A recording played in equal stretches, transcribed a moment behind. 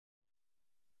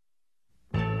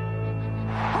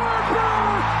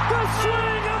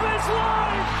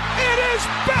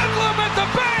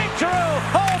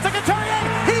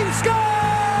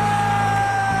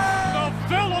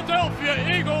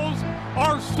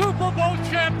Super Bowl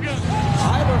champions.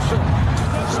 Iverson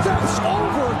steps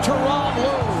over Tyronn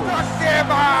Lue. Struck him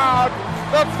out.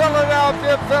 The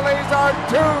Philadelphia Phillies are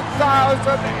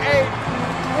 2008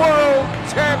 World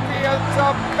Champions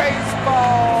of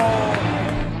Baseball.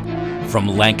 From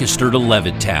Lancaster to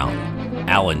Levittown,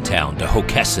 Allentown to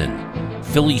Hockessin,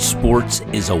 Philly sports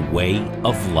is a way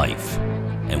of life,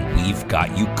 and we've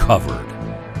got you covered.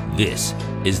 This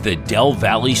is the Del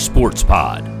Valley Sports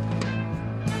Pod.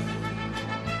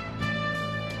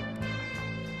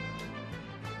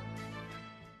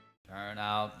 Turn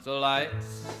out the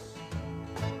lights,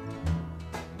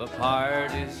 the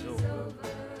party's over.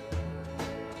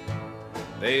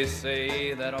 They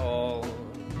say that all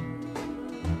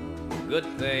good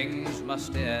things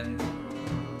must end.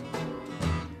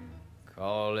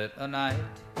 Call it a night.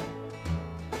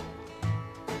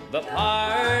 The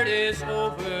party's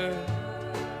over,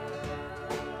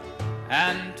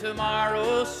 and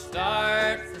tomorrow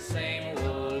starts the same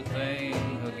old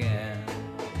thing again.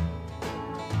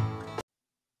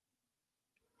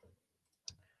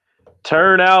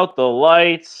 Turn out the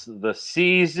lights. The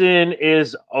season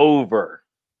is over.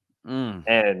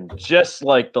 And just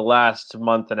like the last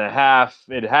month and a half,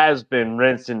 it has been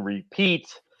rinse and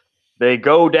repeat. They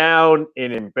go down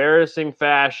in embarrassing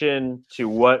fashion to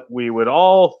what we would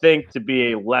all think to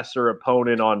be a lesser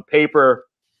opponent on paper.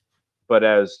 But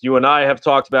as you and I have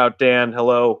talked about, Dan,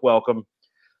 hello, welcome.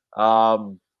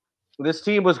 This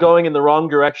team was going in the wrong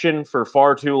direction for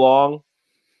far too long.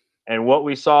 And what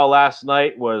we saw last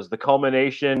night was the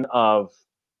culmination of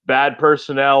bad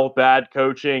personnel, bad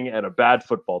coaching, and a bad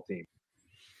football team.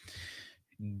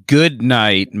 Good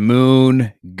night,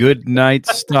 Moon. Good night,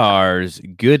 stars.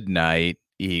 Good night,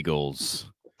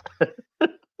 Eagles.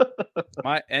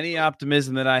 Any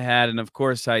optimism that I had, and of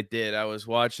course I did. I was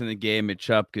watching the game at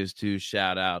Chupka's too.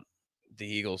 Shout out, the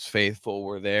Eagles faithful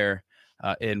were there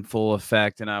in full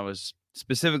effect, and I was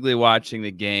specifically watching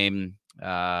the game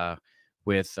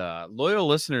with loyal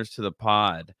listeners to the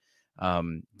pod,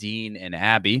 Dean and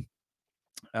Abby,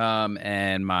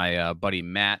 and my buddy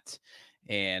Matt.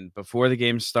 And before the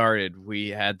game started, we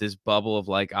had this bubble of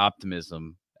like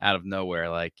optimism out of nowhere.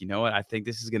 Like, you know what? I think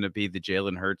this is going to be the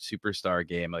Jalen Hurts superstar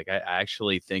game. Like, I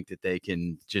actually think that they're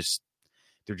just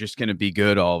going to be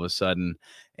good all of a sudden.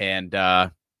 And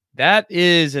that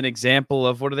is an example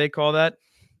of, what do they call that?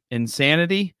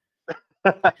 Insanity?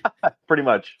 Pretty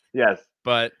much. Yes.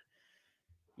 But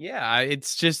yeah,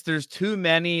 it's just, there's too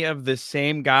many of the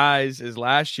same guys as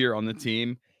last year on the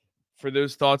team for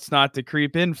those thoughts not to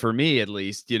creep in, for me at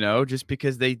least, just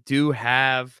because they do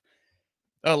have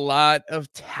a lot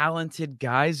of talented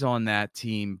guys on that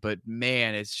team. But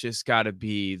man, it's just got to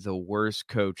be the worst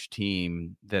coach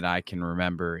team that I can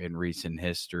remember in recent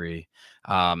history.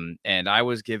 And I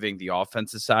was giving the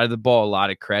offensive side of the ball a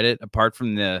lot of credit. Apart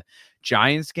from the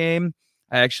Giants game,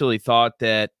 I actually thought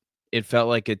that it felt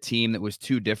like a team that was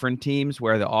two different teams,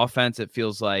 where the offense, it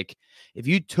feels like if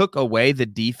you took away the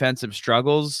defensive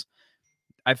struggles,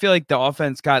 I feel like the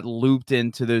offense got looped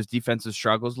into those defensive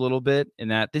struggles a little bit,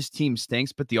 and that this team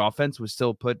stinks, but the offense was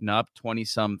still putting up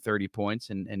 20-some 30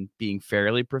 points and being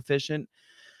fairly proficient.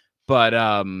 But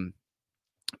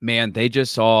man, they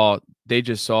just saw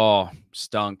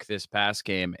stunk this past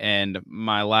game. And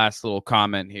my last little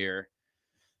comment here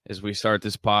as we start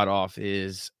this pod off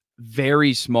is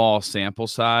very small sample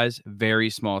size.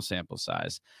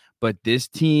 But this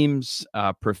team's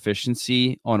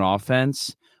proficiency on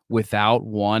offense without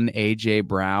one AJ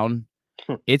Brown,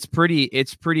 it's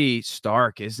pretty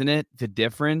stark, isn't it? The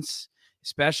difference,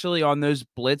 especially on those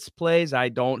blitz plays. I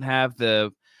don't have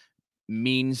the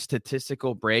mean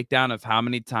statistical breakdown of how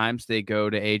many times they go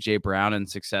to AJ Brown and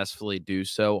successfully do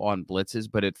so on blitzes,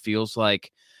 but it feels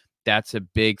like that's a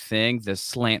big thing. The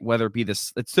slant, whether it be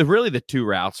it's really the two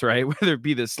routes, right? Whether it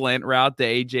be the slant route to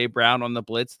AJ Brown on the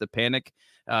blitz, the panic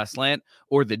slant,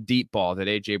 or the deep ball that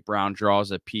AJ Brown draws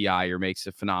a PI or makes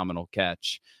a phenomenal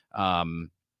catch. And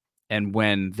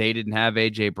when they didn't have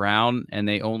AJ Brown and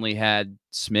they only had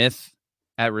Smith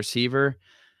at receiver,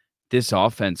 this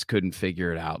offense couldn't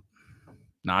figure it out.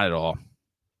 Not at all.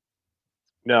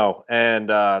 No,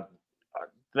 and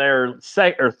their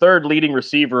third leading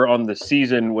receiver on the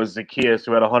season was Zacchaeus,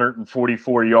 who had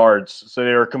 144 yards. So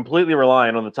they were completely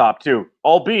reliant on the top two,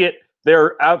 albeit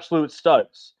they're absolute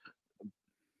studs.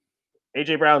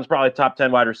 AJ Brown's probably top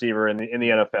 10 wide receiver in the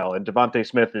NFL, and Devontae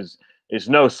Smith is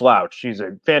no slouch. He's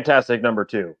a fantastic number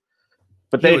two.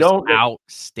 But they don't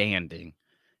outstanding.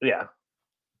 Yeah,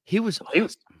 he was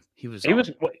awesome. He was.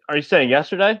 Are you saying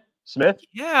yesterday, Smith?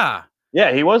 Yeah.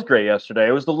 Yeah, he was great yesterday.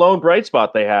 It was the lone bright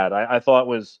spot they had. I thought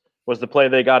was the play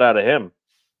they got out of him.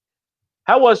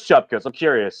 How was Chupka's? I'm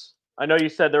curious. I know you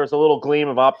said there was a little gleam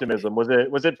of optimism. Was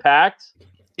it packed?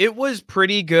 It was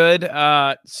pretty good.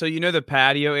 So the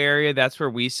patio area, that's where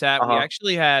we sat. Uh-huh. We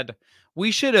actually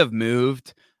we should have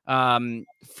moved.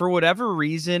 For whatever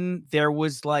reason, there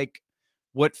was like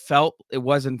it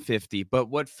wasn't 50, but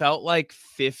what felt like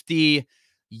 50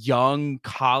 young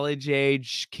college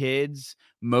age kids,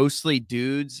 mostly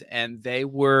dudes. And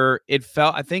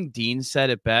I think Dean said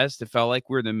it best. It felt like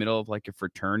we were in the middle of like a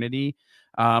fraternity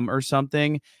or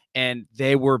something. And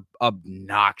they were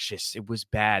obnoxious. It was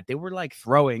bad. They were like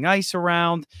throwing ice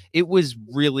around. It was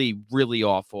really, really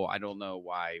awful. I don't know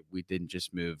why we didn't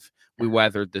just move. We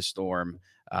weathered the storm.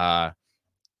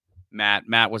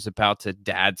 Matt was about to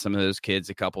dad some of those kids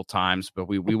a couple times, but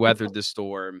we weathered the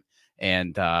storm,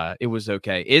 and it was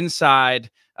okay. Inside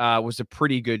was a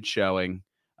pretty good showing.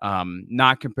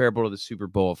 Not comparable to the Super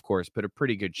Bowl, of course, but a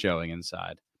pretty good showing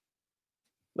inside.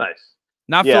 Nice.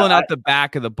 Not filling out the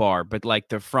back of the bar, but like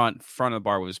the front of the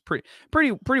bar was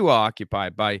pretty well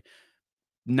occupied by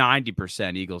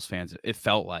 90% Eagles fans. It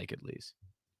felt like, at least.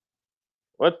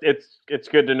 Well, it's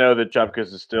good to know that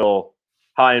Jupkis is still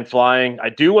high and flying. I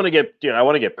do want to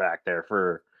get back there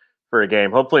for a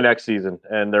game, hopefully next season,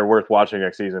 and they're worth watching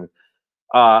next season.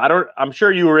 I'm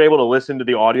sure you were able to listen to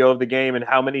the audio of the game and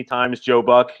how many times Joe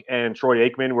Buck and Troy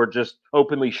Aikman were just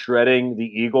openly shredding the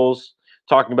Eagles,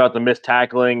 talking about the missed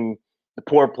tackling, the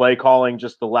poor play calling,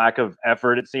 just the lack of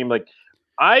effort. It seemed like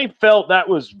I felt that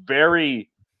was very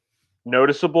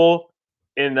noticeable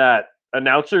in that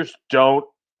announcers don't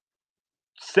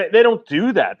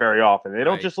do that very often. They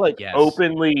don't just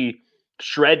openly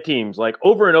shred teams. Like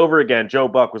over and over again, Joe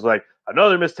Buck was like,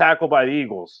 another missed tackle by the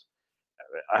Eagles.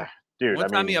 Dude, one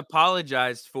time he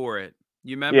apologized for it.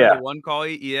 You remember the one call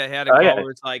he had a call where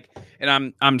it's like,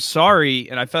 and I'm sorry,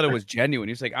 and I felt it was genuine.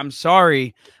 He was like, I'm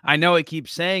sorry. I know I keep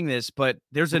saying this, but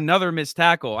there's another missed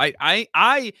tackle. I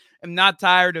am not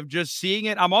tired of just seeing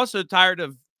it. I'm also tired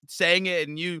of saying it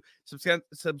and you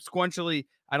subsequently,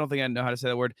 I don't think I know how to say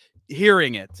that word,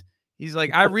 hearing it. He's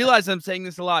like, I realize I'm saying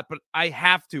this a lot, but I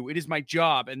have to. It is my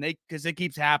job, and because it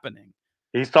keeps happening.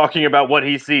 He's talking about what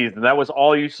he sees, and that was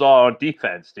all you saw on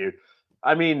defense, dude.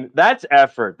 I mean, that's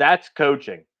effort. That's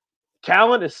coaching.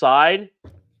 Talent aside,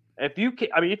 if you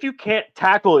can't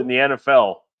tackle it in the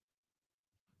NFL,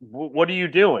 what are you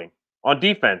doing on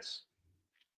defense?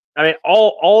 I mean,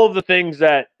 all of the things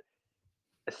that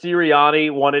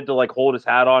Sirianni wanted to like hold his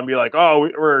hat on, and be like, oh,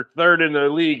 we're third in the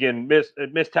league in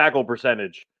missed tackle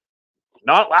percentage.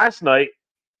 Not last night.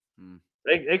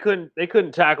 They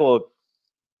couldn't tackle a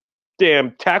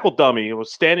damn tackle dummy. It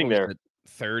was standing there.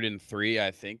 3rd and 3, I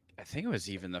think it was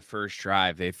even the first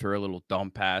drive. They threw a little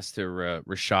dump pass to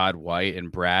Rachaad White,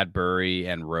 and Bradbury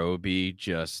and Roby,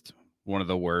 just one of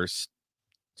the worst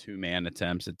 2-man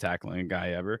attempts at tackling a guy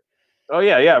ever. Oh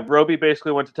yeah. Roby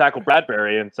basically went to tackle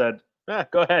Bradbury and said,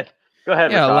 go ahead. Yeah,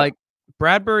 Rachaad. Like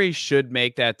Bradbury should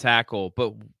make that tackle,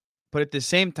 but at the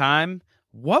same time,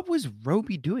 what was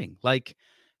Roby doing? Like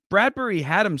Bradbury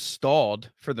had him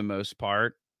stalled for the most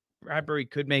part. Bradbury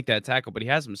could make that tackle, but he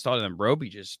has him stalled, and Roby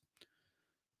just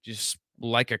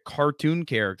like a cartoon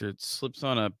character, it slips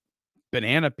on a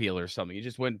banana peel or something. He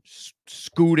just went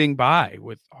scooting by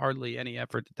with hardly any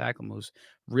effort to tackle him. It was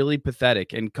really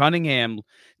pathetic. And Cunningham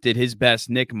did his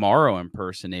best Nick Morrow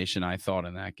impersonation, I thought,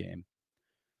 in that game.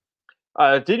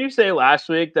 Did you say last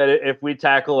week that if we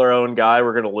tackle our own guy,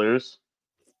 we're going to lose?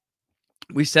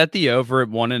 We set the over at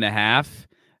 1.5,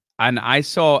 and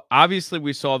obviously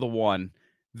we saw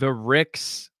the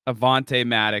Ricks Avonte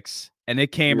Maddox, and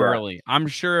it came early. I'm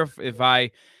sure if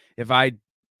I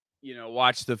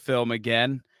watch the film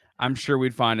again, I'm sure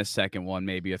we'd find a second one,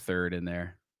 maybe a third in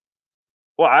there.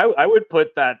 Well, I would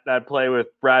put that play with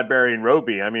Bradbury and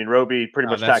Roby. I mean, Roby pretty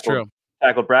much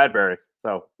tackled Bradbury.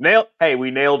 So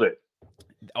we nailed it.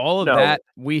 All of that,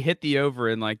 we hit the over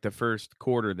in like the first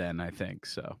quarter then, I think.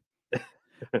 So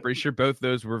pretty sure both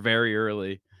those were very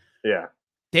early. Yeah.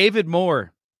 David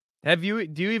Moore. Did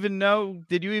you even know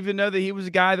that he was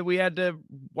a guy that we had to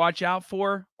watch out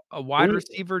for? A wide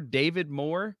receiver, David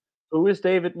Moore. Who is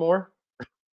David Moore?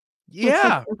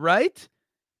 Yeah, right?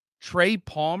 Trey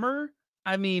Palmer?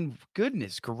 I mean,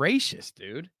 goodness gracious,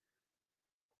 dude.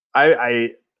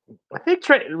 I think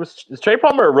is Trey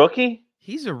Palmer a rookie?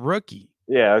 He's a rookie.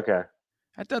 Yeah, okay.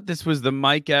 I thought this was the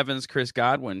Mike Evans, Chris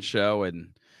Godwin show, and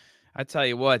I tell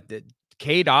you what,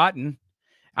 Cade Otton.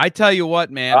 I tell you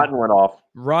what, man. Otton went off.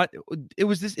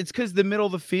 It's because the middle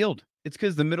of the field. It's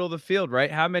because the middle of the field, right?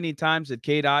 How many times did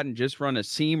Cade Otton just run a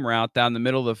seam route down the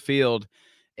middle of the field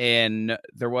and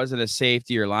there wasn't a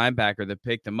safety or linebacker that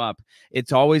picked him up?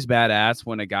 It's always badass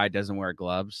when a guy doesn't wear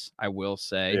gloves, I will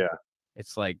say. Yeah.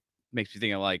 It's like, makes you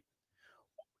think of like,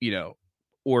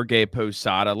 Jorge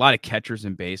Posada, a lot of catchers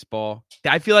in baseball.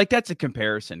 I feel like that's a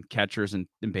comparison, catchers in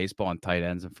baseball and tight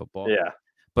ends in football. Yeah.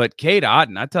 But Cade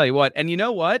Otton, I tell you what, and you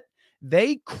know what?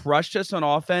 They crushed us on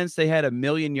offense. They had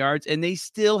 1,000,000 yards, and they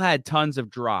still had tons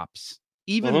of drops,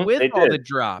 even with all the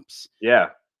drops. Yeah.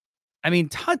 I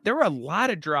mean, there were a lot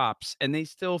of drops, and they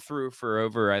still threw for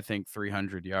over, I think,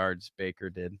 300 yards. Baker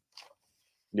did.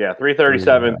 Yeah,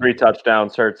 337, 3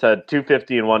 touchdowns. Hurts had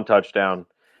 250 and 1 touchdown.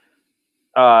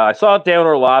 I saw Dan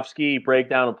Orlovsky break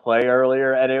down a play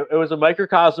earlier, and it was a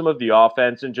microcosm of the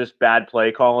offense and just bad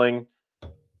play calling.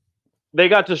 They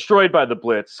got destroyed by the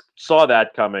blitz. Saw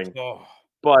that coming. Oh.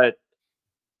 But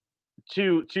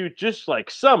to just like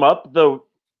sum up the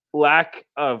lack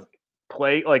of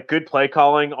play, like good play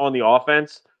calling on the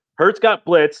offense, Hurts got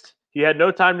blitzed. He had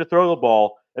no time to throw the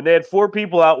ball, and they had 4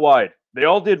 people out wide. They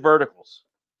all did verticals.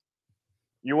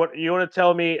 You want to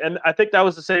tell me? And I think that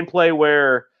was the same play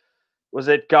where was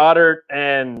it Goddard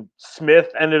and Smith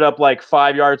ended up like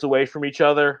 5 yards away from each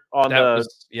other on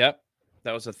Yep.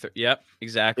 That was yep,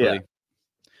 exactly. Yeah.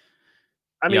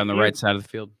 I mean, on the right side of the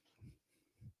field.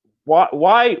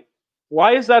 Why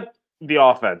is that the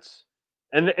offense?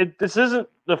 And this isn't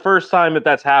the first time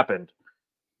that's happened.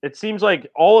 It seems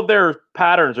like all of their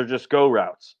patterns are just go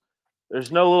routes.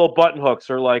 There's no little button hooks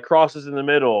or like crosses in the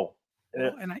middle.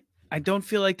 Well, and I don't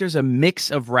feel like there's a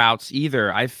mix of routes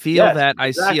either. I feel that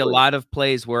I see a lot of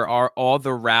plays where all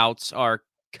the routes are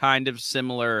kind of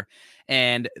similar,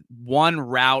 and one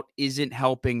route isn't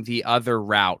helping the other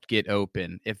route get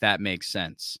open, if that makes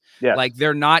sense. Yeah. Like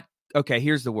they're not, okay,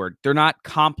 here's the word. They're not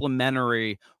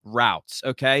complementary routes,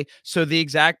 okay? So the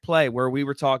exact play where we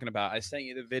were talking about, I sent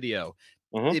you the video.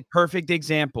 The perfect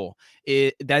example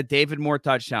is that David Moore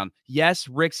touchdown. Yes,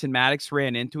 Ricks and Maddox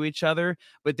ran into each other,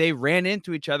 but they ran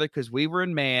into each other because we were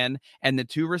in man, and the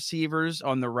 2 receivers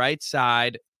on the right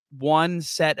side, one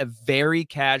set a very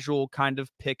casual kind of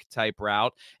pick type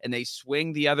route, and they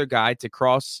swing the other guy to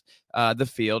cross the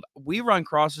field. We run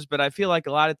crossers, but I feel like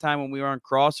a lot of time when we run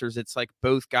crossers, it's like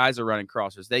both guys are running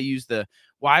crossers. They use the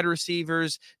wide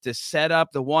receivers to set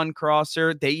up the one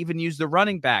crosser. They even use the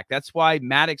running back. That's why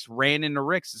Maddox ran into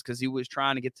Ricks, is because he was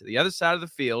trying to get to the other side of the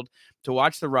field to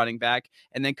watch the running back,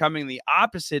 and then coming the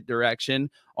opposite direction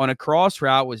on a cross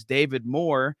route was David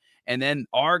Moore. And then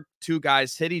our 2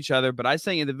 guys hit each other. But I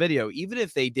sent you the video. Even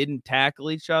if they didn't tackle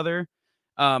each other,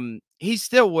 he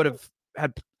still would have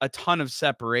had a ton of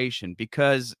separation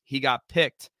because he got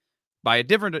picked by a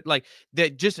different, like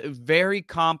that, just very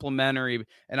complimentary.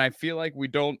 And I feel like we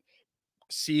don't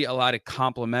see a lot of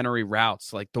complimentary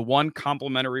routes. Like the one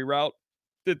complimentary route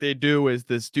that they do is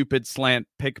the stupid slant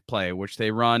pick play, which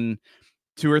they run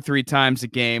 2 or 3 times a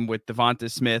game with Devonta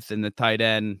Smith and the tight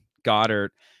end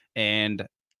Goddard. And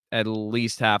at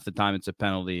least half the time it's a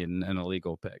penalty and an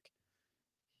illegal pick.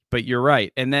 But you're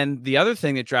right. And then the other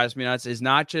thing that drives me nuts is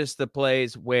not just the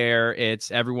plays where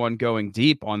it's everyone going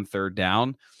deep on 3rd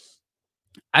down.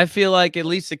 I feel like at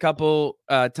least a couple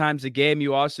times a game,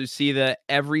 you also see that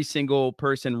every single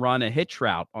person run a hitch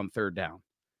route on 3rd down,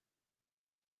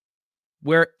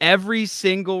 where every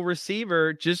single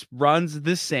receiver just runs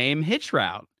the same hitch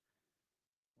route.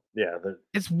 Yeah.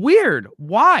 It's weird.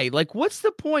 Why? Like, what's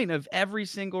the point of every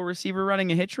single receiver running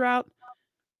a hitch route?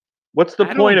 What's the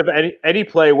point of any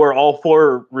play where all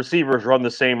 4 receivers run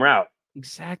the same route?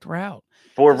 Exact route.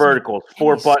 4 verticals,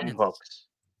 4 button hooks.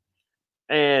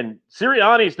 And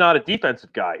Sirianni's not a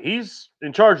defensive guy. He's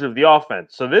in charge of the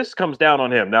offense. So this comes down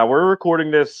on him. Now, we're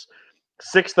recording this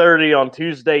 6:30 on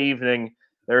Tuesday evening.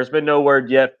 There's been no word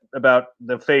yet about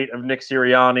the fate of Nick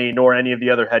Sirianni nor any of the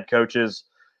other head coaches.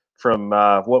 From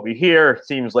what we hear, it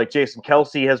seems like Jason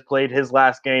Kelce has played his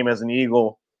last game as an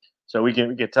Eagle. So we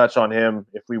can touch on him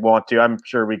if we want to. I'm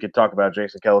sure we could talk about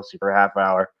Jason Kelce for a half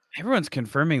hour. Everyone's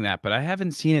confirming that, but I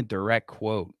haven't seen a direct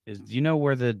quote. Do you know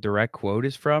where the direct quote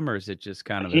is from, or is it just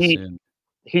kind of assumed?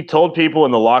 He told people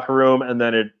in the locker room, and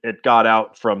then it got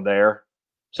out from there.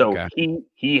 So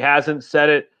he hasn't said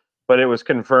it, but it was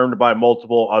confirmed by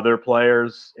multiple other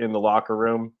players in the locker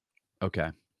room.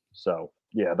 Okay. So,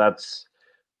 yeah, that's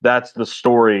the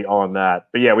story on that.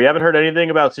 But, yeah, we haven't heard anything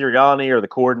about Sirianni or the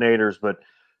coordinators, but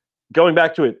going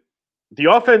back to it, the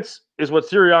offense is what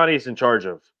Sirianni is in charge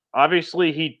of.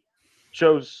 Obviously, he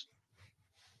chose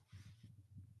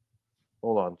 –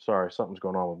 hold on. Sorry, something's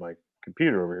going on with my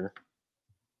computer over here.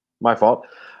 My fault.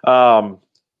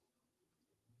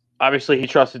 Obviously, he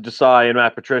trusted Desai and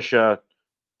Matt Patricia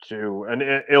to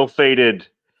an ill-fated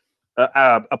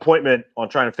appointment on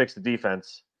trying to fix the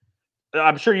defense.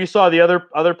 I'm sure you saw the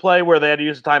other play where they had to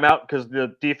use a timeout because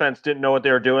the defense didn't know what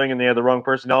they were doing and they had the wrong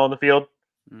personnel on the field.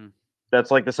 That's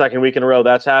like the second week in a row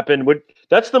that's happened.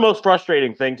 That's the most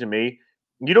frustrating thing to me.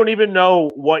 You don't even know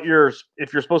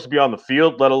if you're supposed to be on the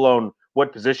field, let alone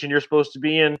what position you're supposed to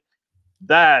be in.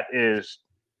 That is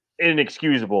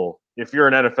inexcusable if you're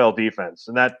an NFL defense.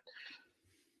 And that,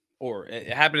 or it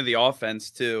happened to the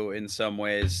offense too in some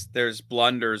ways. There's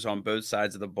blunders on both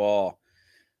sides of the ball.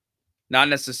 Not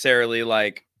necessarily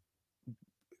like,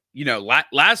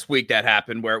 last week that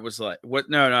happened where it was like,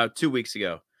 2 weeks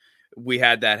ago. We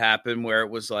had that happen where it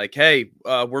was like, hey,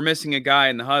 we're missing a guy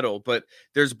in the huddle, but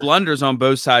there's blunders on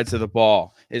both sides of the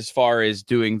ball as far as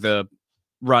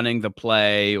running the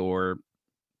play or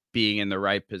being in the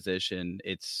right position.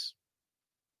 It's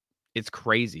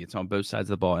crazy. It's on both sides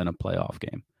of the ball in a playoff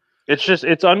game.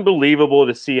 It's unbelievable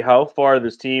to see how far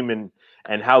this team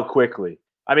and how quickly.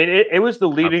 I mean, it was the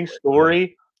leading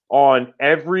story on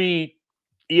every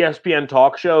ESPN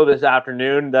talk show this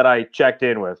afternoon that I checked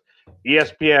in with.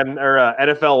 ESPN or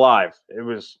NFL Live. It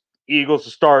was Eagles to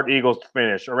start, Eagles to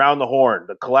finish, around the horn,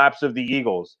 the collapse of the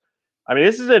Eagles. I mean,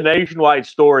 this is a nationwide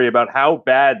story about how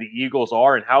bad the Eagles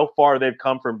are and how far they've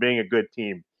come from being a good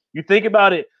team. You think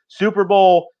about it, Super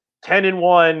Bowl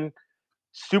 10-1,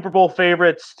 Super Bowl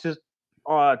favorites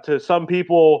to some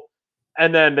people,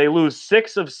 and then they lose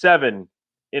 6 of 7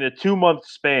 in a 2-month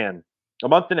span, a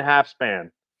month and a half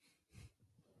span.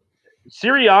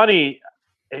 Sirianni,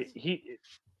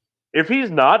 if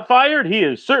he's not fired, he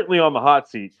is certainly on the hot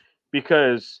seat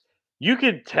because you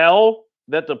could tell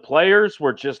that the players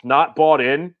were just not bought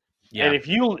in. Yeah. And if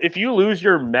you lose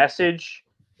your message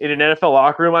in an NFL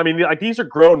locker room, I mean, like, these are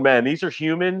grown men, these are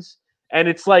humans, and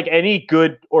it's like any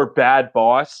good or bad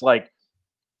boss. Like,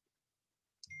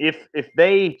 if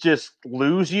they just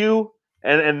lose you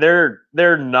and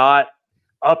they're not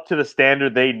up to the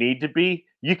standard they need to be,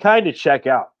 you kind of check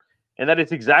out. And that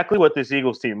is exactly what this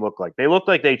Eagles team looked like. They looked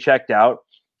like they checked out.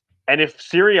 And if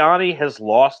Sirianni has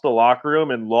lost the locker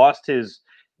room and lost his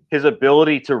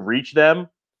ability to reach them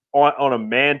on a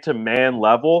man-to-man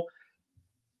level,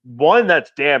 one,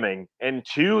 that's damning. And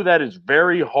two, that is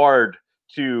very hard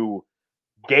to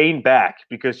gain back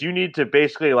because you need to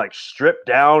basically like strip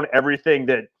down everything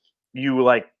that you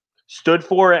like stood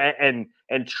for and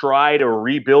try to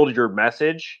rebuild your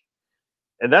message.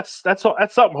 And that's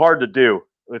something hard to do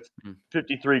with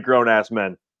 53 grown-ass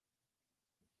men.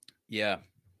 Yeah.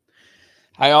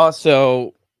 I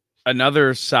also,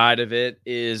 another side of it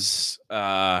is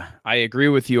I agree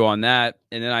with you on that.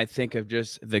 And then I think of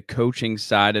just the coaching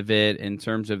side of it in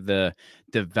terms of the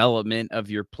development of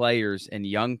your players and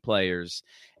young players.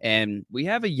 And we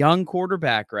have a young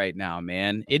quarterback right now,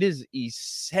 man. It is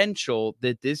essential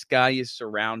that this guy is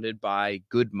surrounded by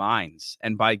good minds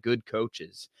and by good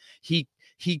coaches.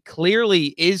 He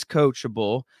clearly is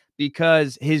coachable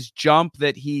because his jump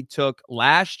that he took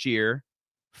last year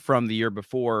from the year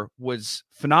before was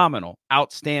phenomenal,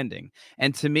 outstanding.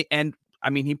 And to me, and I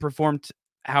mean, he performed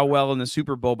how well in the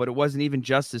Super Bowl, but it wasn't even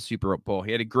just the Super Bowl.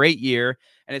 He had a great year.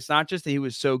 And it's not just that he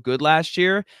was so good last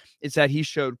year, it's that he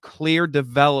showed clear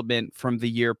development from the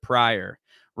year prior,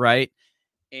 right?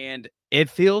 And it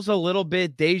feels a little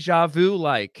bit deja vu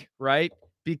like, right?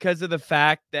 Because of the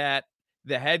fact that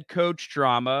the head coach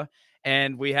drama,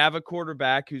 and we have a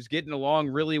quarterback who's getting along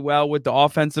really well with the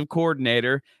offensive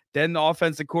coordinator. Then the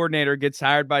offensive coordinator gets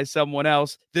hired by someone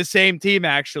else, the same team,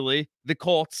 actually, the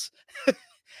Colts.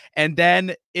 And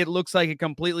then it looks like a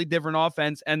completely different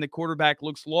offense, and the quarterback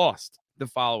looks lost the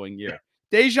following year.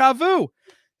 Deja vu.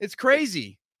 It's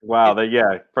crazy. Wow.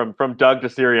 From Doug to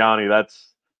Sirianni,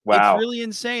 that's wow. It's really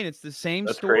insane. It's the same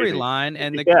storyline,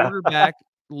 and the quarterback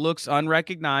looks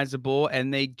unrecognizable,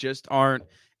 and they just aren't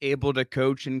able to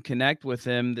coach and connect with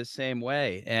him the same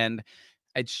way. And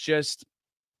it's just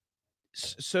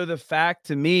so the fact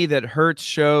to me that Hurts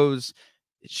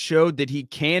showed that he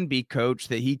can be coached,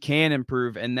 that he can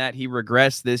improve, and that he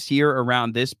regressed this year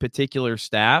around this particular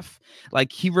staff.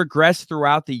 Like, he regressed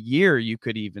throughout the year, you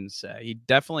could even say. He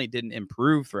definitely didn't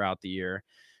improve throughout the year.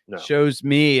 No. Shows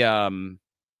me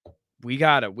we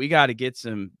gotta get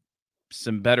some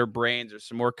better brains or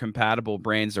some more compatible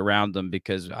brains around them,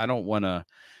 because I don't want to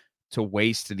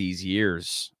waste these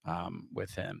years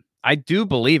with him. I do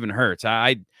believe in Hurts.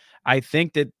 I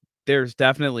think that there's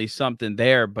definitely something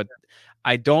there, but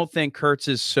I don't think Hurts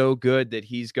is so good that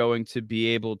he's going to be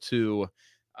able to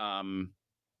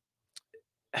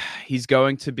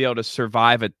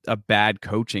survive a bad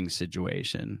coaching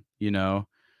situation. You know,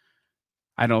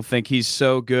 I don't think he's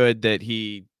so good that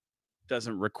he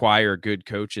doesn't require good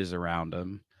coaches around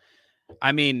him.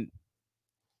 I mean,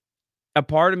 a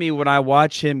part of me, when I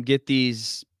watch him get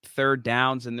these third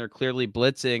downs and they're clearly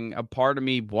blitzing, a part of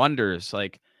me wonders,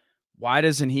 like, why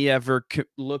doesn't he ever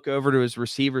look over to his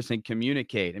receivers and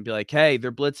communicate and be like, hey,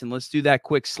 they're blitzing. Let's do that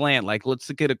quick slant. Like,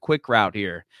 let's get a quick route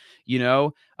here. You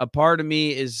know, a part of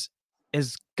me has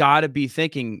got to be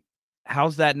thinking,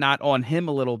 how's that not on him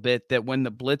a little bit, that when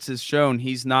the blitz is shown,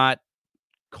 he's not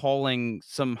calling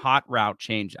some hot route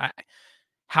change?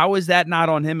 How is that not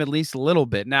on him at least a little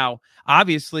bit? Now,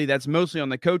 obviously, that's mostly on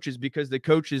the coaches, because the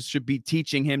coaches should be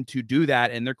teaching him to do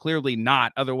that, and they're clearly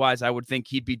not. Otherwise, I would think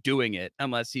he'd be doing it,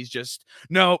 unless he's just,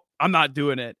 no, I'm not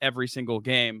doing it every single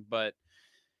game. But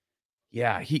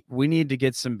yeah, we need to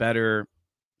get some better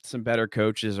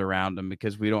coaches around him,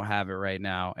 because we don't have it right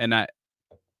now. And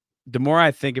the more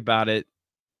I think about it,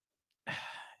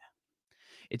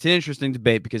 it's an interesting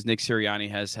debate, because Nick Sirianni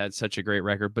has had such a great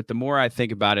record. But the more I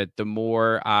think about it, the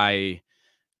more I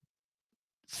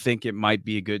think it might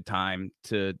be a good time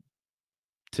to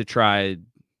try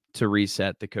to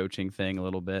reset the coaching thing a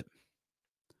little bit.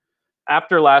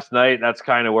 After last night, that's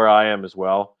kind of where I am as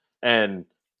well. And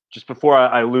just before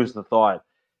I lose the thought,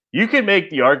 you can make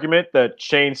the argument that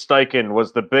Shane Steichen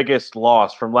was the biggest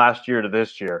loss from last year to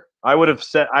this year. I would have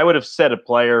said a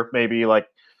player, maybe like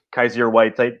Kaiser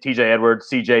White, TJ Edwards,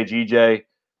 CJ, GJ.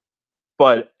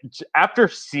 But after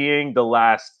seeing the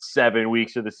last 7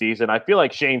 weeks of the season, I feel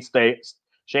like Shane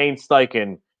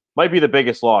Steichen might be the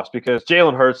biggest loss, because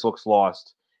Jalen Hurts looks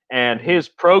lost. And his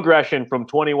progression from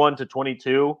 21 to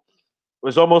 22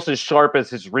 was almost as sharp as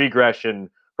his regression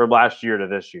from last year to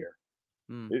this year.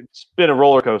 It's been a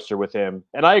roller coaster with him.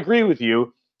 And I agree with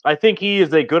you. I think he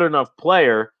is a good enough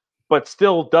player, but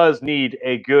still does need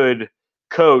a good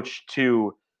coach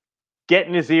to get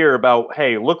in his ear about,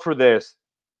 hey, look for this,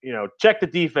 check the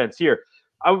defense here.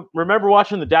 I remember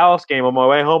watching the Dallas game on my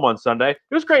way home on Sunday.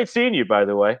 It was great seeing you, by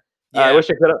the way. Yeah. I wish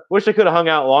I could have hung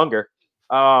out longer.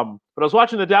 But I was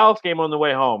watching the Dallas game on the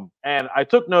way home, and I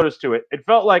took notice to it. It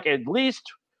felt like at least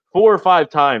 4 or 5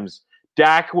 times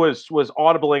Dak was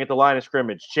audibling at the line of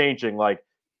scrimmage, changing, like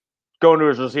going to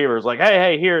his receivers, like,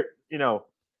 hey, here,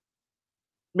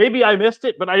 maybe I missed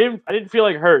it, but I didn't feel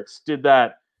like Hurts did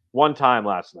that one time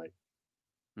last night.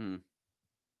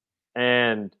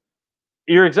 And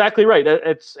you're exactly right.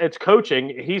 It's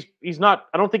coaching. He's not.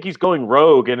 I don't think he's going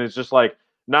rogue and is just like,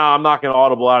 nah, I'm not going to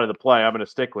audible out of the play. I'm going to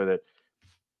stick with it.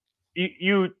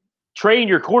 You train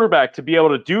your quarterback to be able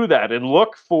to do that and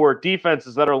look for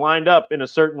defenses that are lined up in a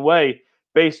certain way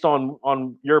based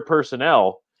on your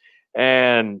personnel.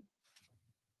 And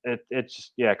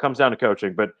it comes down to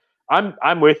coaching. But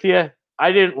I'm with you.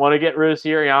 I didn't want to get rid of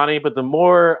Sirianni, but the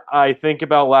more I think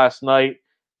about last night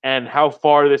and how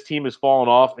far this team has fallen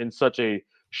off in such a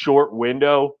short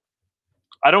window,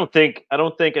 I don't think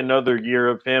another year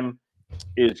of him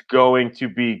is going to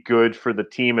be good for the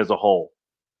team as a whole.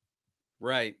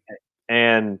 Right.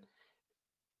 And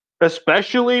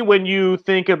especially when you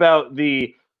think about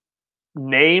the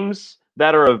names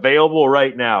that are available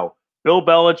right now: Bill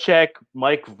Belichick,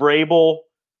 Mike Vrabel,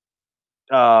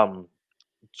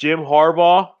 Jim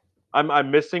Harbaugh.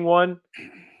 I'm missing one.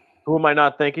 Who am I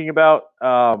not thinking about?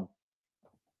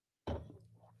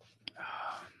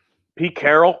 Pete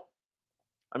Carroll.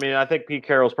 I mean, I think Pete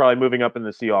Carroll's probably moving up in the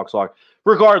Seahawks log.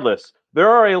 Regardless, there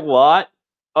are a lot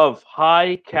of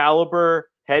high caliber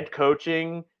head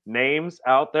coaching names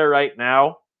out there right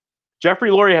now.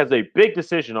 Jeffrey Lurie has a big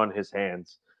decision on his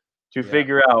hands to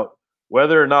figure out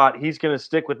whether or not he's going to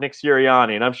stick with Nick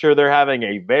Sirianni. And I'm sure they're having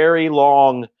a very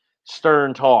long,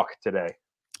 stern talk today.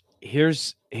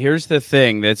 Here's the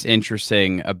thing that's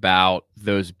interesting about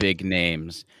those big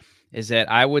names is that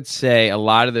I would say a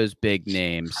lot of those big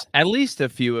names, at least a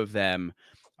few of them,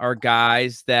 are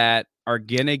guys that are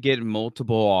going to get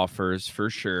multiple offers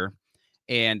for sure.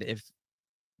 And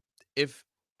if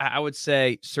I would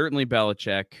say certainly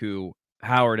Belichick, who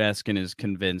Howard Eskin is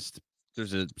convinced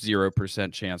there's a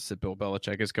 0% chance that Bill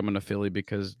Belichick is coming to Philly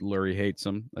because Lurie hates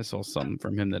him. I saw something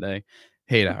from him today.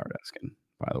 Hate Howard Eskin,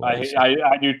 by the way.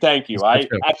 I do. Thank you. I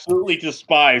absolutely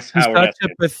despise Howard Eskin. He's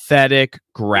such a pathetic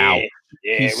grouch.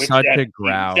 Yeah, he's such a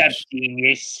grouch. That's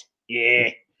genius.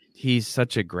 Yeah. He's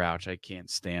such a grouch. I can't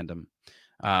stand him.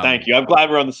 Thank you. I'm glad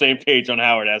we're on the same page on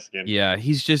Howard Eskin. Yeah,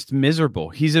 he's just miserable.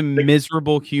 He's a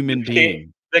miserable human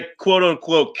being. The quote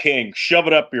unquote king. Shove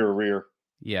it up your rear.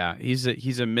 Yeah,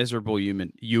 he's a miserable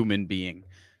human being.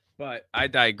 But I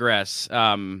digress.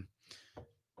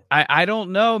 I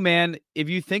don't know, man. If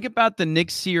you think about the Nick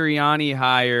Sirianni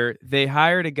hire, they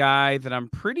hired a guy that I'm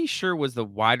pretty sure was the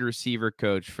wide receiver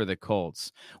coach for the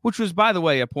Colts, which was, by the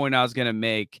way, a point I was going to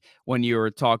make when you were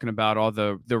talking about all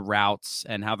the routes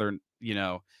and how they're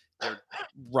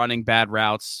running bad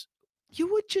routes.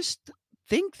 You would just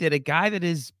think that a guy that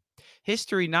is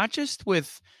history, not just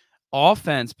with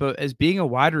offense, but as being a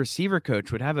wide receiver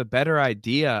coach would have a better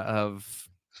idea of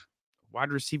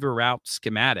wide receiver route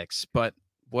schematics, but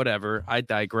whatever, I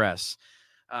digress.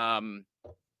 When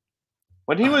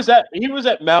he was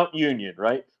at Mount Union,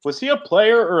 right? Was he a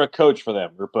player or a coach for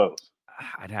them, or both?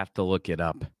 I'd have to look it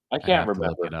up. I can't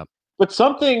remember. Look it up. But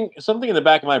something in the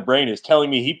back of my brain is telling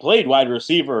me he played wide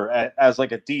receiver as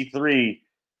like a D3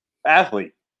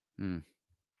 athlete.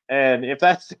 And if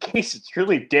that's the case, it's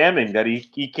really damning that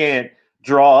he can't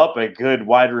draw up a good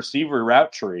wide receiver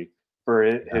route tree for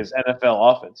his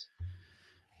NFL offense.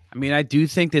 I mean, I do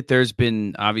think that there's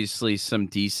been obviously some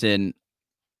decent,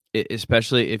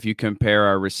 especially if you compare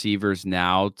our receivers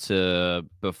now to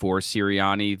before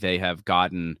Sirianni, they have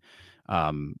gotten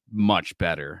much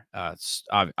better.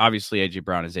 Obviously, AJ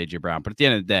Brown is AJ Brown, but at the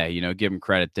end of the day, give him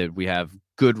credit that we have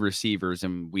good receivers,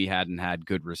 and we hadn't had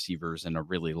good receivers in a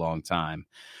really long time.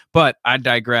 But I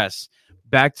digress.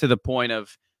 Back to the point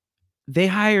of they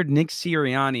hired Nick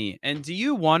Sirianni, and do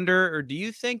you wonder, or do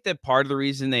you think that part of the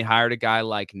reason they hired a guy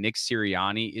like Nick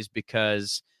Sirianni is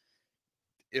because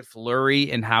if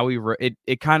Lurie and Howie,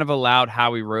 it kind of allowed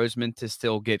Howie Roseman to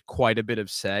still get quite a bit of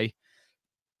say?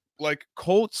 Like,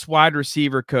 Colts wide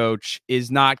receiver coach is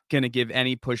not going to give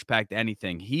any pushback to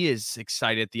anything. He is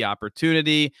excited at the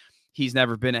opportunity. He's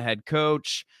never been a head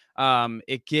coach.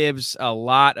 It gives a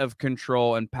lot of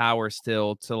control and power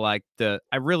still to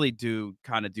I really do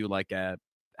kind of do like a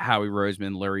Howie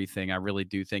Roseman Lurie thing. I really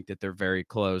do think that they're very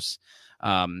close.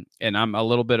 And I'm a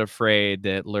little bit afraid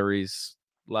that Lurie's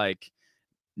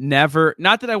never,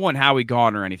 not that I want Howie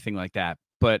gone or anything like that,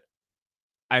 but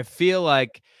I feel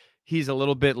like he's a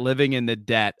little bit living in the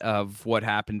debt of what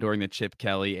happened during the Chip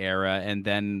Kelly era. And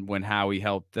then when Howie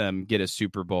helped them get a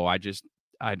Super Bowl, I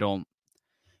don't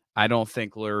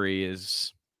think Lurie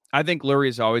is, I think Lurie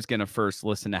is always going to first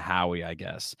listen to Howie, I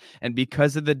guess. And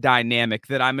because of the dynamic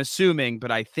that I'm assuming,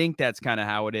 but I think that's kind of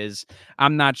how it is,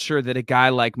 I'm not sure that a guy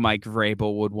like Mike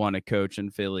Vrabel would want to coach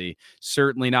in Philly.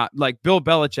 Certainly not. Like, Bill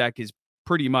Belichick is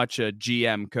pretty much a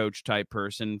GM coach type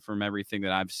person from everything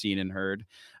that I've seen and heard.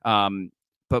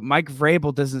 But Mike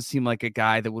Vrabel doesn't seem like a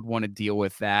guy that would want to deal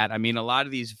with that. I mean, a lot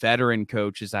of these veteran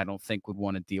coaches, I don't think would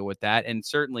want to deal with that. And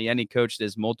certainly any coach that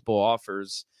has multiple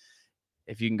offers,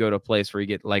 if you can go to a place where you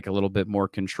get a little bit more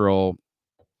control,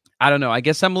 I don't know. I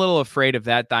guess I'm a little afraid of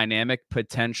that dynamic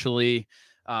potentially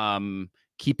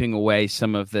keeping away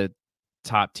some of the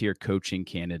top tier coaching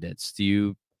candidates. Do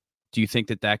you think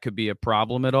that could be a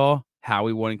problem at all?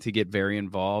 Howie wanting to get very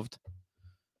involved?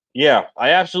 Yeah,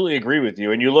 I absolutely agree with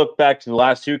you. And you look back to the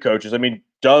last two coaches. I mean,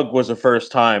 Doug was a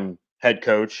first-time head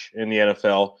coach in the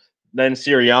NFL. Then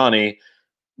Sirianni.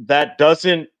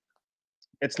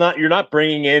 You're not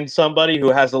bringing in somebody who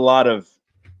has a lot of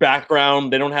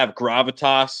background. They don't have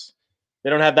gravitas. They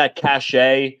don't have that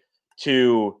cachet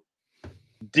to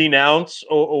denounce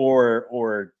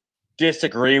or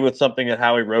disagree with something that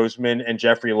Howie Roseman and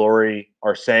Jeffrey Lurie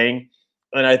are saying.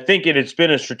 And I think it's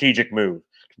been a strategic move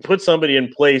to put somebody in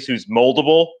place who's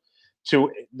moldable,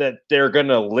 to that they're going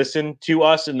to listen to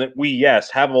us, and that we, yes,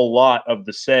 have a lot of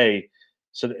the say.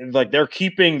 So they're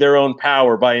keeping their own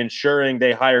power by ensuring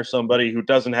they hire somebody who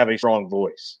doesn't have a strong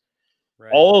voice.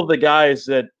 Right. All of the guys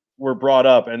that were brought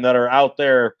up and that are out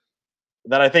there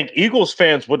that I think Eagles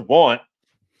fans would want,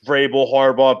 Vrabel,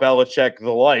 Harbaugh, Belichick, the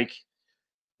like,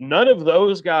 none of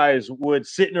those guys would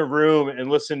sit in a room and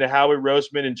listen to Howie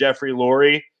Roseman and Jeffrey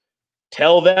Lurie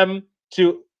tell them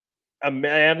to a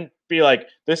man, be like,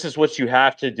 this is what you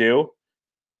have to do.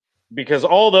 Because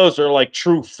all those are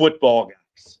true football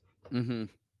guys. Mm-hmm.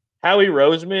 Howie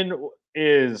Roseman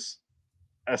is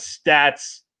a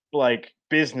stats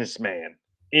businessman.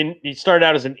 He started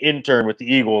out as an intern with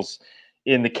the Eagles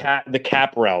in the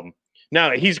cap realm.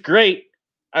 Now he's great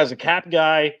as a cap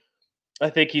guy. I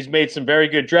think he's made some very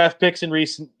good draft picks in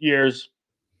recent years.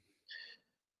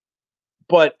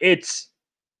 But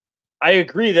I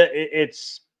agree that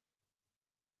it's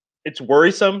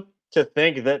worrisome to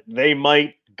think that they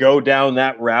might go down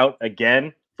that route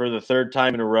again for the third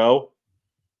time in a row,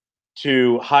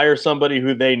 to hire somebody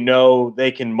who they know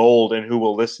they can mold and who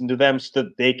will listen to them so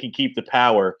that they can keep the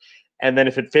power. And then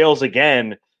if it fails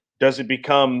again, does it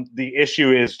become the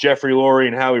issue is Jeffrey Lurie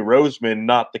and Howie Roseman,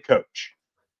 not the coach?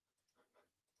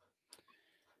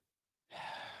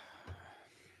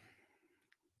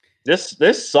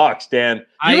 This sucks, Dan.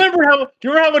 Do you remember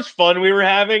how much fun we were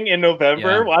having in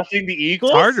November watching the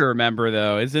Eagles? It's hard to remember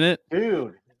though, isn't it?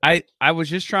 Dude. I was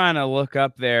just trying to look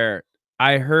up there.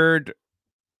 I heard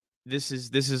this is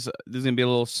gonna be a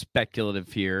little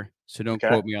speculative here, so don't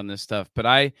quote me on this stuff. But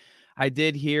I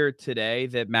did hear today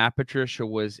that Matt Patricia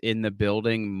was in the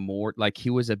building more, he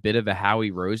was a bit of a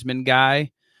Howie Roseman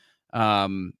guy.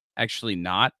 Actually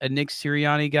not a Nick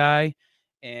Sirianni guy.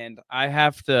 And I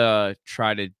have to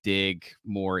try to dig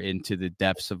more into the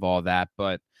depths of all that.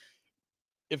 But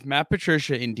if Matt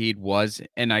Patricia indeed was,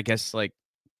 and I guess like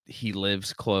he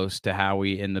lives close to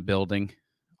Howie in the building,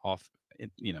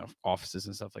 offices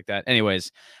and stuff like that.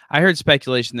 Anyways, I heard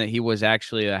speculation that he was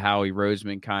actually a Howie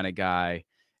Roseman kind of guy.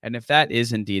 And if that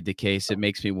is indeed the case, it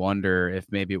makes me wonder if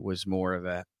maybe it was more of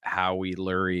a Howie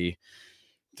Lurie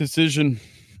decision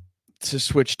to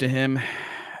switch to him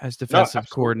as defensive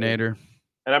coordinator.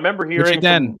 And I remember hearing, which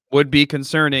again would be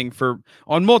concerning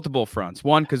on multiple fronts.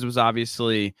 One, because it was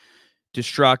obviously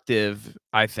destructive,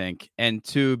 I think, and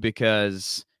two,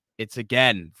 because it's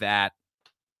again that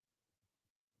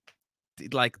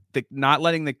like not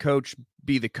letting the coach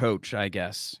be the coach, I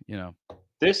guess.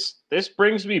 This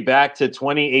brings me back to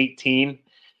 2018.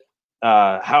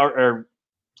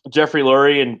 Jeffrey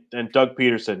Lurie and Doug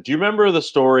Peterson. Do you remember the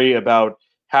story about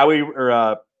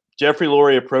Jeffrey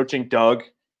Lurie approaching Doug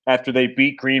after they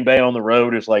beat Green Bay on the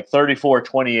road? It was like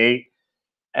 34-28,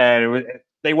 and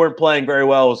they weren't playing very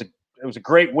well. It was a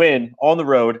great win on the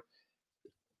road,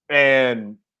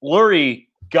 and Lurie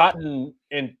gotten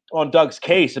on Doug's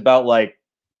case about like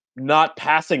not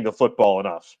passing the football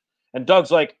enough. And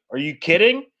Doug's like, "Are you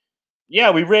kidding?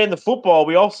 Yeah, we ran the football.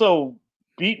 We also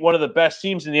beat one of the best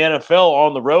teams in the NFL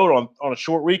on the road on a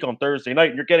short week on Thursday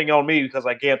night. You're getting on me because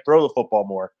I can't throw the football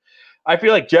more." I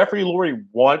feel like Jeffrey Lurie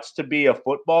wants to be a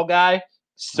football guy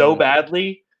so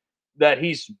badly that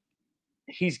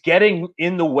he's getting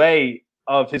in the way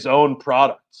of his own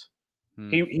product.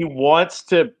 He wants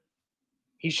to.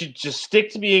 He should just stick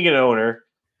to being an owner,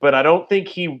 but I don't think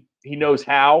he knows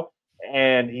how,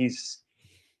 and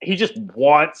he just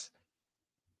wants.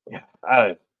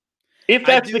 If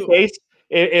that's the case,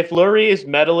 if Lurie is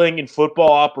meddling in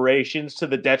football operations to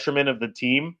the detriment of the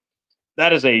team,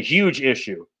 that is a huge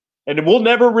issue, and we'll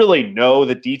never really know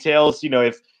the details.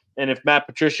 If Matt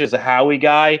Patricia is a Howie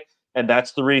guy, and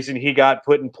that's the reason he got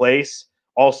put in place.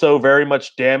 Also, very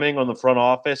much damning on the front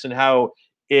office and how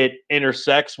it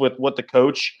intersects with what the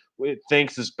coach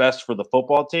thinks is best for the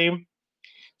football team.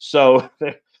 So,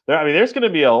 there's going to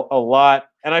be a lot,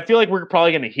 and I feel like we're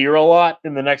probably going to hear a lot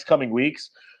in the next coming weeks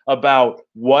about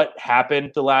what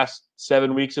happened the last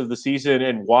 7 weeks of the season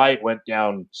and why it went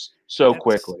down so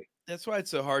quickly. That's why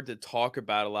it's so hard to talk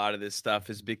about a lot of this stuff,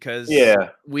 is because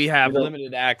we have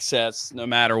limited access no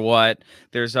matter what.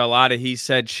 There's a lot of he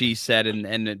said, she said,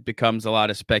 and it becomes a lot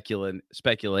of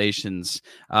speculations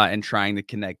and trying to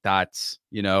connect dots.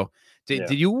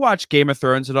 Did you watch Game of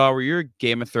Thrones at all? Were you a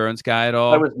Game of Thrones guy at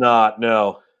all? I was not,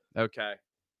 no. Okay.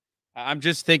 I'm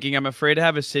just thinking, I'm afraid to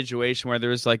have a situation where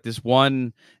there's like this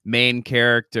one main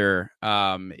character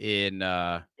in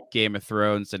Game of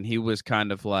Thrones, and he was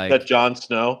kind of like that Jon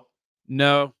Snow.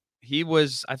 No, he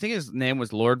was. I think his name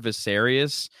was Lord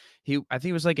Viserys. I think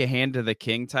he was like a hand to the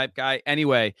king type guy.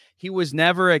 Anyway, he was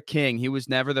never a king. He was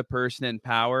never the person in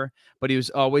power, but he was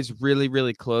always really,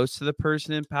 really close to the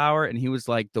person in power. And he was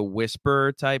like the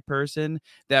whisperer type person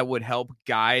that would help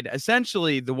guide,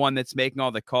 essentially the one that's making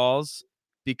all the calls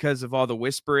because of all the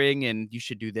whispering and you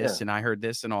should do this and I heard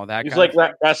this and all that. He's like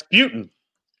Rasputin.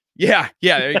 Yeah,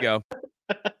 there you go.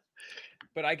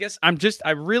 But I guess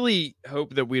I really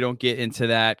hope that we don't get into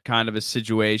that kind of a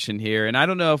situation here. And I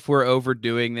don't know if we're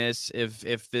overdoing this,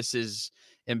 if this is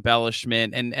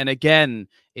embellishment. And again,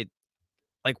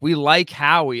 we like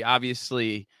Howie,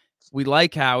 obviously. We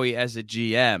like Howie as a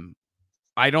GM.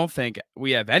 I don't think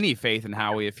we have any faith in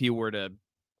Howie if he were to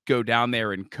go down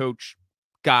there and coach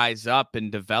guys up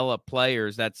and develop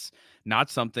players. That's not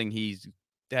something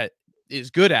that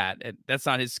is good at. And that's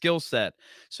not his skill set.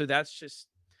 So that's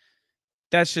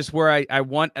just where I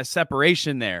want a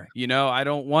separation there. I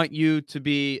don't want you to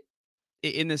be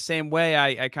in the same way.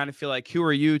 I kind of feel like, who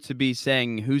are you to be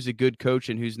saying who's a good coach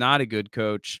and who's not a good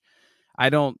coach? I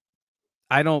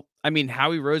mean,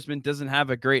 Howie Roseman doesn't have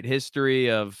a great history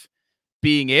of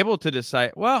being able to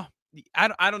decide. Well,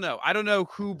 I don't know. I don't know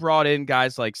who brought in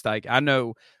guys like Steichen. I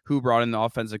know who brought in the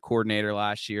offensive coordinator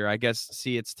last year. I guess,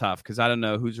 it's tough because I don't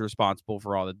know who's responsible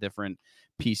for all the different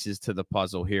pieces to the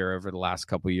puzzle here over the last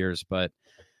couple of years. But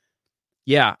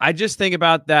yeah, I just think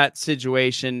about that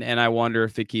situation and I wonder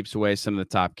if it keeps away some of the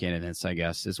top candidates, I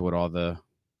guess, is what all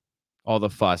the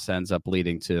fuss ends up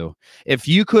leading to. If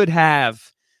you could have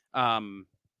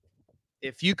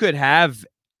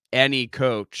any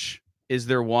coach, is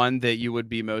there one that you would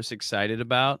be most excited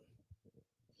about?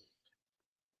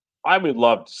 I would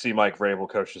love to see Mike Vrabel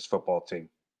coach his football team.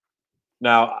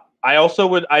 Now, I also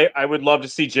would love to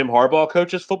see Jim Harbaugh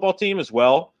coach his football team as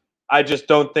well. I just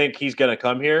don't think he's going to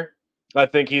come here. I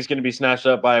think he's going to be snatched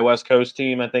up by a West Coast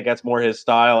team. I think that's more his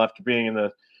style after being in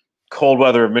the cold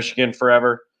weather of Michigan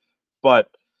forever. But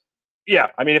yeah,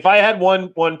 I mean, if I had one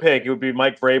pick, it would be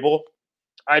Mike Vrabel.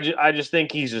 I just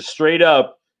think he's a straight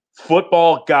up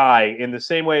football guy in the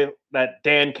same way that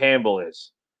Dan Campbell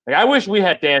is. Like, I wish we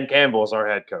had Dan Campbell as our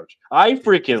head coach. I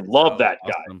freaking love that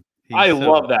guy. I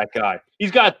love that guy.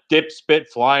 He's got dip spit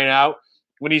flying out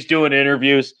when he's doing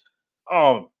interviews.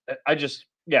 Oh, there's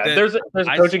a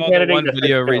coaching candidate. One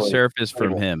video resurfaced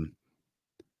from him.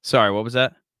 Sorry, what was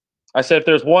that? I said if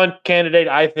there's one candidate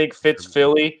I think fits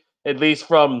Philly, at least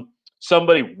from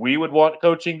somebody we would want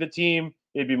coaching the team,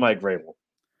 it'd be Mike Vrabel.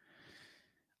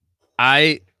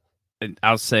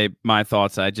 I'll say my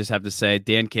thoughts. I just have to say,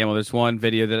 Dan Campbell, there's one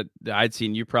video that I'd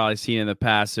seen, you probably seen in the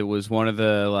past. It was one of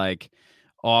the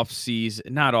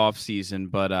not off-season,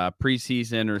 but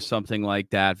preseason or something like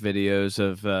that videos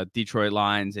of Detroit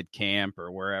Lions at camp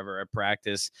or wherever at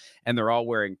practice, and they're all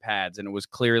wearing pads. And it was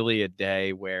clearly a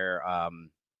day where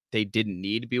they didn't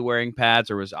need to be wearing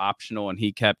pads or was optional, and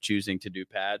he kept choosing to do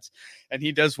pads. And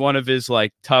he does one of his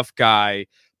tough guy,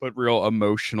 but real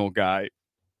emotional guy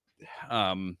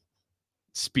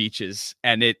speeches,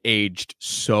 and it aged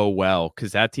so well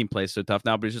because that team plays so tough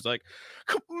now. But he's just like,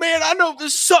 man, I know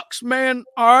this sucks, man.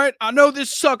 All right, I know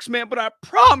this sucks, man, but I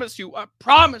promise you,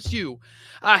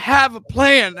 I have a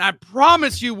plan. I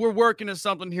promise you, we're working on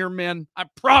something here, man. I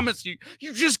promise you.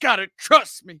 You just gotta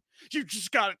trust me. You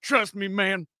just gotta trust me,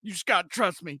 man. You just gotta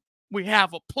trust me. We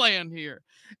have a plan here.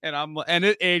 And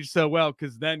it aged so well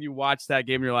because then you watch that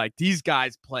game and you're like, these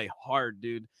guys play hard,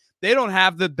 dude. They don't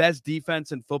have the best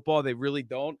defense in football. They really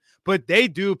don't. But they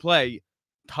do play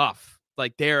tough.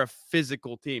 They're a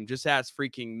physical team. Just ask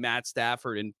freaking Matt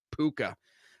Stafford and Puka.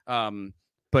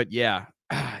 But yeah,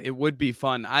 it would be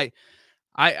fun.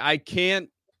 I can't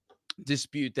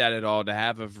dispute that at all to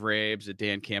have a Vrabes, a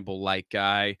Dan Campbell-like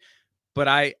guy. But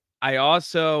I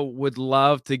also would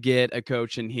love to get a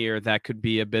coach in here that could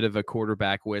be a bit of a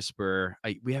quarterback whisperer.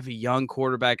 We have a young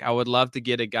quarterback. I would love to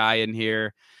get a guy in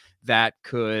here that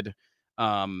could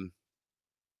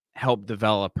help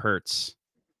develop Hurts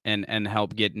and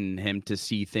help getting him to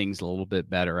see things a little bit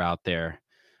better out there.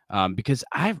 Because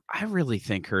I really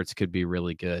think Hurts could be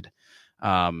really good.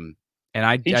 And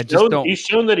he's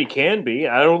shown that he can be.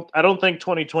 I don't think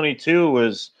 2022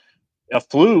 was a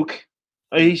fluke.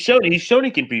 He's shown he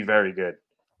can be very good.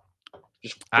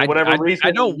 Just for whatever reason.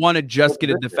 I don't want to just get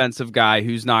a defensive guy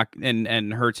who's not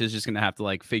and Hurts is just going to have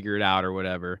to figure it out or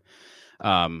whatever.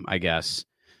 I guess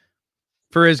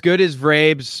for as good as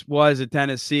Vrabes was at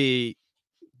Tennessee,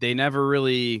 they never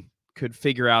really could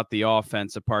figure out the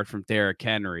offense apart from Derrick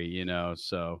Henry,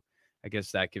 so I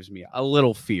guess that gives me a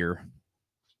little fear.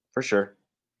 For sure.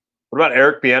 What about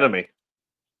Eric Bieniemy?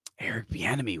 Eric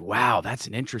Bieniemy. Wow, that's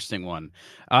an interesting one.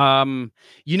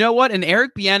 You know what? And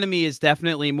Eric Bieniemy is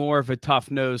definitely more of a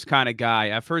tough-nosed kind of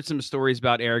guy. I've heard some stories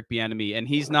about Eric Bieniemy, and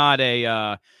he's not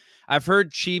I've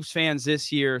heard Chiefs fans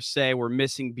this year say we're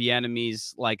missing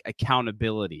Bieniemy's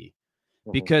accountability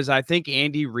because I think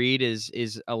Andy Reid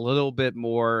is a little bit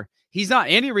more. He's not.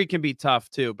 Andy Reid can be tough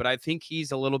too, but I think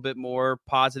he's a little bit more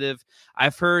positive.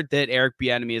 I've heard that Eric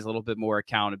Bieniemy is a little bit more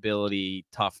accountability,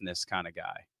 toughness kind of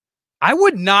guy. I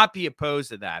would not be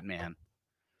opposed to that, man.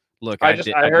 Look, I'm going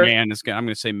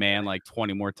to say man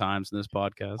 20 more times in this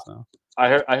podcast now. I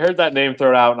heard that name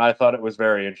thrown out, and I thought it was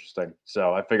very interesting.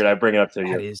 So I figured I'd bring it up to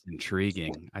you. That is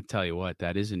intriguing. I tell you what,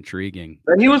 that is intriguing.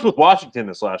 And he was with Washington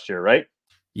this last year, right?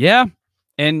 Yeah.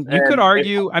 And you could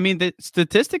argue,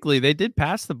 statistically, they did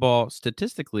pass the ball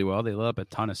statistically well. They let up a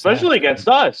ton of sacks. Especially against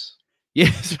us. Yeah,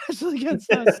 especially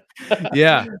against us.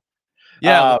 Yeah.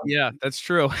 Yeah, that's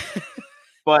true.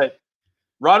 But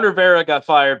Ron Rivera got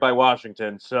fired by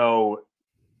Washington, so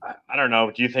I don't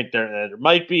know. Do you think there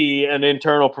might be an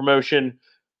internal promotion?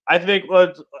 I think,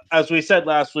 as we said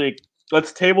last week,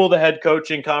 let's table the head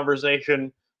coaching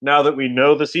conversation now that we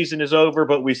know the season is over,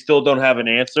 but we still don't have an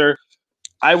answer.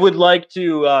 I would like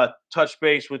to touch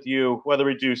base with you, whether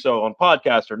we do so on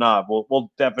podcast or not.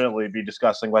 We'll definitely be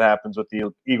discussing what happens with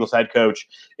the Eagles head coach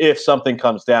if something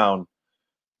comes down.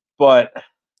 But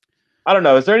I don't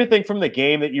know. Is there anything from the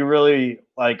game that you really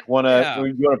want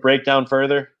to break down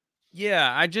further?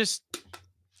 Yeah, I guess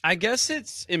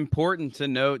it's important to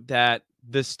note that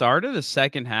the start of the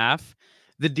second half,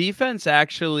 the defense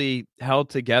actually held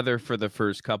together for the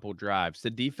first couple drives. The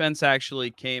defense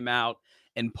actually came out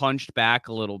and punched back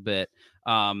a little bit.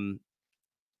 The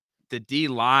D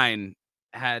line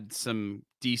had some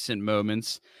decent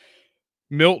moments.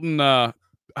 Milton, I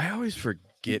always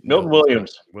forget Milton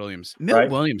Williams.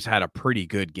 Milton Williams had a pretty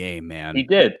good game, man. He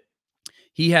did.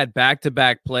 he had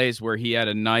back-to-back plays where he had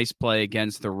a nice play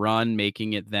against the run,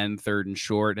 making it then 3rd and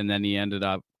short, and then he ended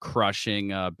up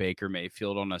crushing Baker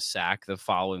Mayfield on a sack the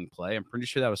following play. I'm pretty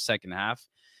sure that was second half.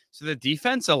 So the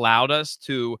defense allowed us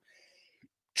to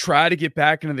try to get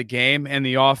back into the game, and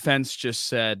the offense just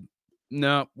said,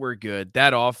 no, we're good.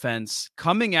 That offense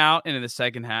coming out into the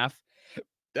second half,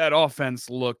 that offense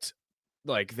looked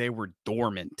like they were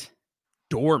dormant,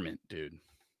 dude.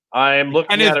 I'm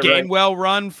looking at it. Gainwell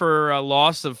run for a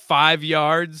loss of 5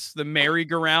 yards, the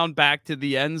merry-go-round back to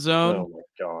the end zone. Oh my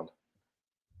God.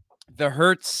 The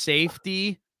Hurts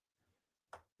safety.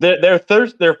 Their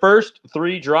first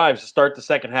 3 drives to start the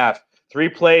second half. 3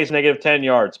 plays, -10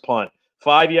 yards, punt.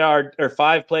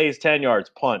 5 plays, 10 yards,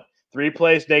 punt. 3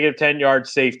 plays, -10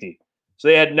 yards, safety. So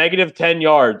they had -10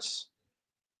 yards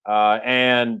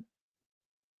and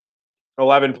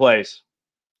 11 plays.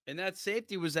 And that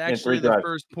safety was actually the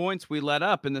first points we let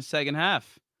up in the second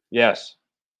half. Yes.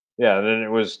 Yeah, and then it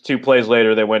was 2 plays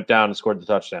later they went down and scored the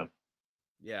touchdown.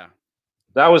 Yeah.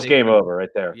 That was game over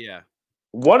right there. Yeah.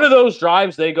 One of those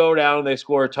drives, they go down and they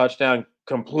score a touchdown,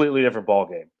 completely different ball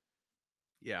game.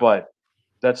 Yeah. But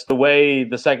that's the way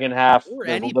the second half,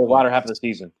 the latter half of the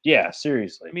season. Yeah,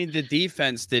 seriously. I mean, the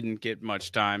defense didn't get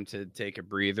much time to take a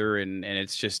breather, and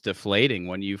it's just deflating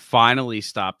when you finally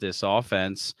stop this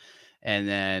offense and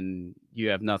then you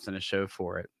have nothing to show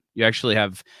for it.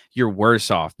 You're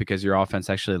worse off because your offense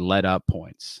actually let up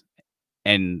points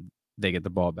and they get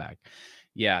the ball back.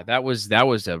 Yeah, that was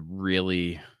a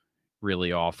really,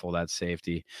 really awful, that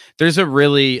safety. There's a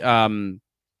really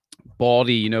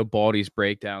Baldy, Baldy's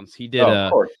breakdowns. He did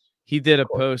a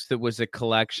post that was a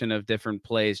collection of different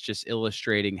plays just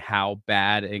illustrating how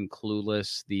bad and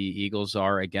clueless the Eagles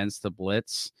are against the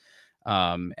blitz.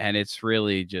 And it's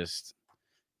really just,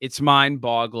 it's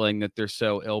mind-boggling that they're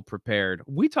so ill-prepared.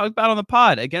 We talked about on the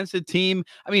pod against a team.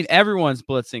 I mean, everyone's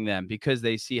blitzing them because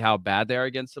they see how bad they are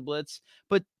against the blitz.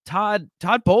 But Todd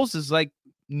Bowles is like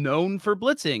known for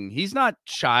blitzing. He's not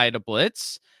shy to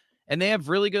blitz, and they have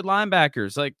really good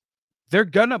linebackers. Like, they're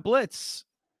gonna blitz.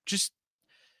 Just,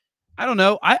 I don't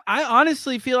know. I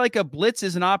honestly feel like a blitz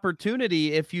is an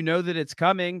opportunity if you know that it's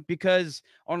coming, because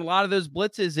on a lot of those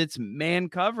blitzes, it's man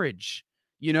coverage.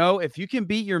 If you can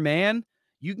beat your man,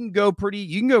 you can go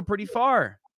pretty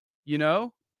far,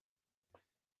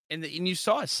 And you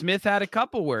saw it. Smith had a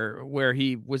couple where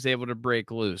he was able to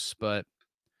break loose, but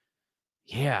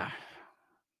yeah,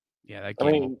 that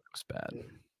game was bad.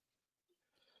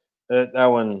 That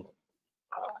one.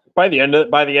 By the end of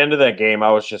that game,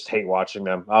 I was just hate watching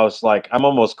them. I was like, I'm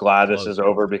almost glad this is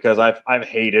over because I've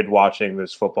hated watching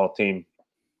this football team.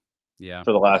 Yeah,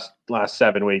 for the last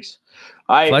 7 weeks.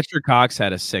 Fletcher Cox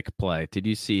had a sick play. Did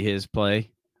you see his play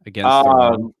against the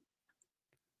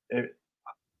run?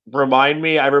 Remind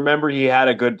me. I remember he had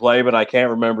a good play, but I can't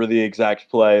remember the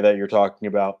exact play that you're talking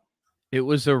about. It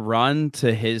was a run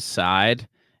to his side,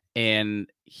 and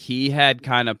he had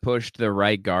kind of pushed the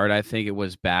right guard. I think it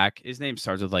was back. His name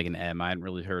starts with like an M. I hadn't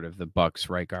really heard of the Bucks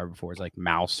right guard before. It's like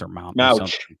Mouse or Mount.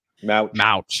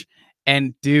 Mouch.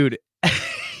 And dude,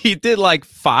 he did like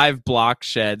 5 block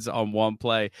sheds on one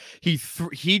play. He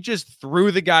just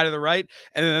threw the guy to the right,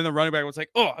 and then the running back was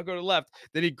like, "Oh, I'll go to the left."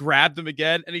 Then he grabbed him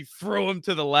again, and he threw him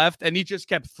to the left, and he just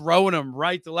kept throwing him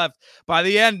right to left. By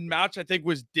the end, Mouch, I think,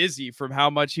 was dizzy from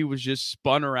how much he was just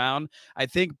spun around. I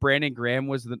think Brandon Graham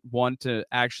was the one to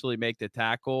actually make the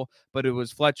tackle, but it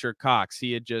was Fletcher Cox.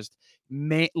 He had just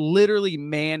literally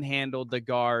manhandled the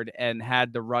guard and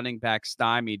had the running back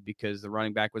stymied because the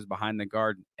running back was behind the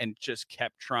guard and just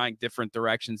kept trying different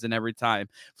directions. And every time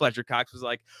Fletcher Cox was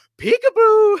like,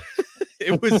 peekaboo.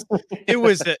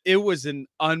 it was an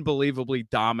unbelievably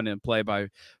dominant play by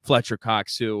Fletcher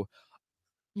Cox, who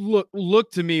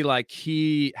looked to me like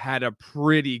he had a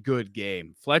pretty good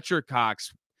game. Fletcher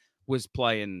Cox was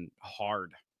playing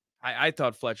hard. I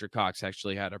thought Fletcher Cox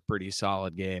actually had a pretty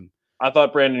solid game. I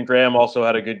thought Brandon Graham also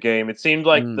had a good game. It seemed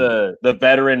like the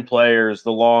veteran players,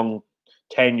 the long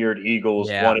tenured Eagles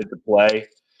wanted to play.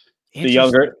 The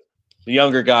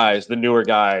younger guys, the newer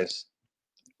guys,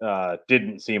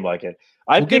 didn't seem like it.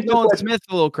 We'll give Nolan Smith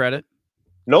a little credit.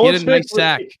 Nolan Smith, nice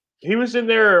sack. He was in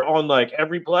there on like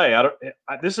every play.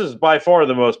 This is by far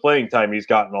the most playing time he's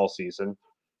gotten all season.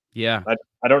 Yeah,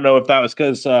 I don't know if that was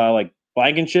because like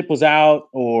Blankenship was out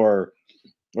or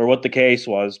what the case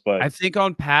was, but I think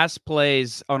on pass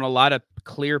plays, on a lot of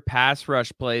clear pass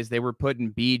rush plays, they were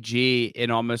putting BG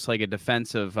in almost like a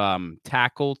defensive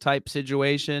tackle type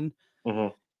situation.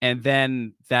 Mm-hmm. And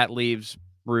then that leaves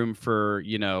room for,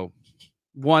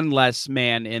 one less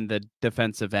man in the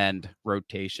defensive end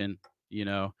rotation.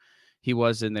 He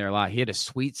was in there a lot. He had a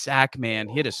sweet sack, man.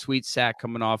 He had a sweet sack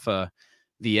coming off a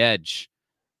the edge.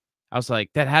 I was like,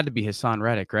 that had to be Hassan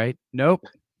Reddick, right? Nope.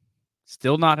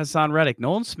 Still not Hassan Reddick.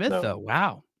 Nolan Smith, though.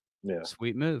 Wow. Yeah.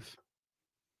 Sweet move.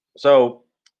 So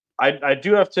I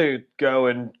do have to go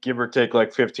and give or take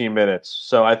like 15 minutes.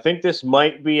 So I think this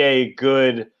might be a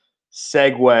good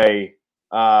segue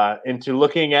into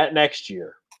looking at next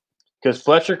year, because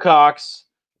Fletcher Cox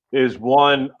is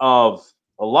one of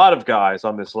a lot of guys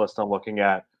on this list I'm looking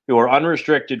at who are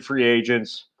unrestricted free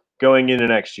agents going into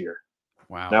next year.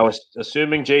 Wow. Now,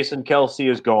 assuming Jason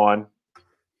Kelce is gone,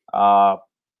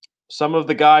 some of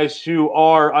the guys who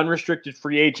are unrestricted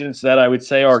free agents that I would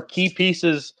say are key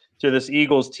pieces to this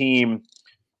Eagles team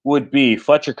would be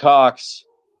Fletcher Cox,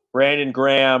 Brandon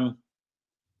Graham,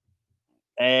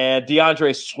 and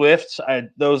DeAndre Swift.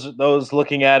 Those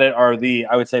looking at it are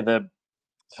I would say the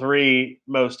three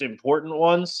most important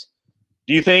ones.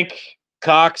 Do you think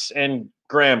Cox and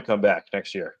Graham come back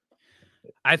next year?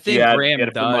 I think Graham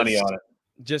does. Money on it.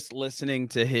 Just listening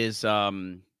to his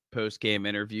post-game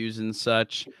interviews and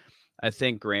such, I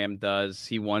think Graham does.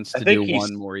 He wants to do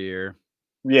one more year.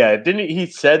 Yeah, didn't he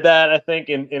said that, I think,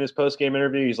 in his post-game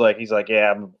interview? He's like,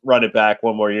 yeah, I'm running back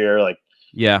one more year. Like,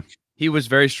 yeah, he was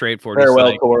very straightforward.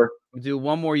 Farewell tour. Do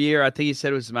one more year. I think he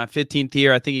said it was my 15th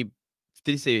year. I think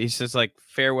he says like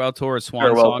farewell tour,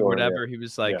 swan song, whatever. Yeah. He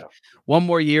was like, one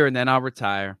more year and then I'll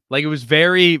retire. Like, it was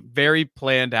very, very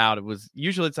planned out. It was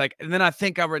usually it's like, and then I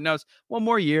think one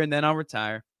more year and then I'll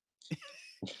retire.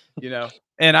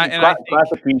 And I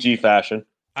classic PG fashion.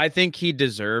 I think he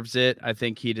deserves it.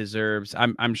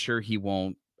 I'm sure he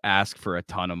won't ask for a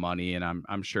ton of money, and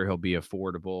I'm sure he'll be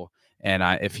affordable. And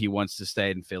if he wants to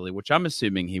stay in Philly, which I'm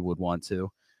assuming he would want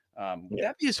to, would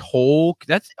that be his whole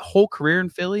career in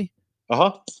Philly?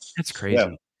 That's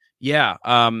crazy. Yeah.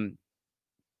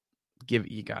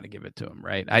 You got to give it to him,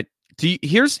 right?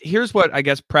 Here's what I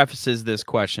guess prefaces this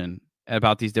question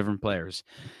about these different players.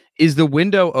 Is the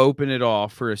window open at all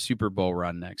for a Super Bowl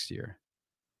run next year?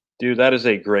 Dude, that is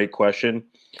a great question.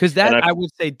 Because that, I would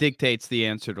say, dictates the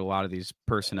answer to a lot of these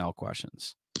personnel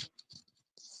questions.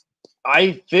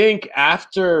 I think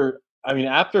after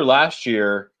last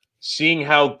year, seeing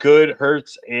how good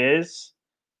Hurts is,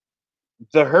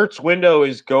 the Hurts window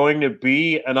is going to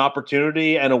be an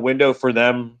opportunity and a window for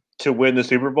them to win the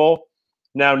Super Bowl.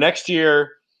 Now, next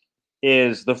year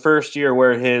is the first year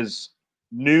where his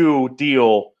new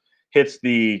deal hits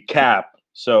the cap.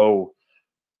 So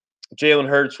Jalen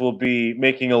Hurts will be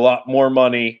making a lot more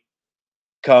money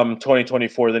come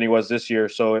 2024 than he was this year.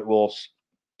 So it will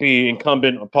be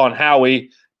incumbent upon Howie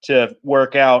to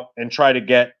work out and try to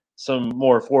get some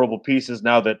more affordable pieces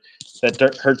now that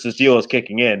Hurts' deal is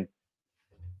kicking in.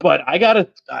 But I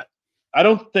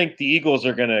don't think the Eagles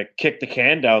are going to kick the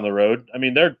can down the road. I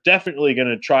mean, they're definitely going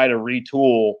to try to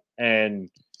retool and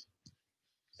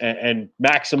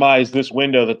maximize this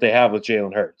window that they have with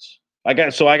Jalen Hurts. I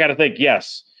got to think,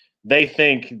 yes, they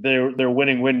think their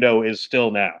winning window is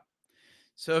still now.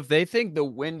 So if they think the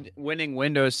winning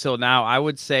window is still now, I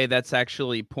would say that's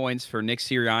actually points for Nick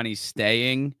Sirianni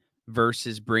staying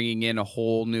versus bringing in a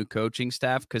whole new coaching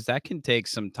staff, because that can take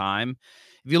some time.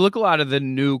 If you look at a lot of the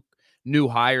new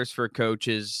hires for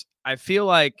coaches, I feel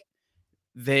like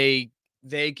they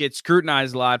get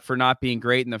scrutinized a lot for not being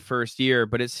great in the first year,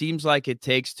 but it seems like it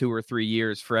takes 2 or 3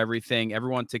 years for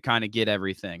everyone to kind of get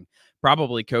everything,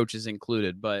 probably coaches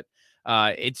included. But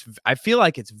I feel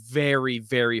like it's very,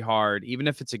 very hard, even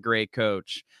if it's a great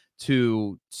coach,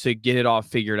 to get it all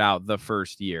figured out the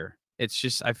first year. It's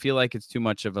just, I feel like it's too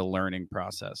much of a learning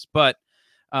process. But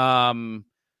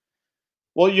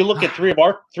well, you look at three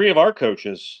of our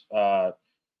coaches.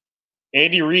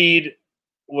 Andy Reid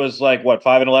was like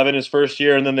 5-11 his first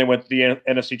year, and then they went to the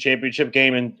NFC Championship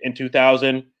game in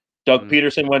 2000. Doug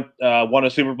Peterson won a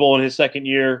Super Bowl in his second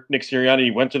year. Nick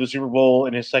Sirianni went to the Super Bowl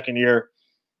in his second year.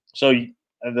 So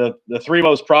the three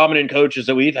most prominent coaches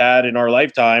that we've had in our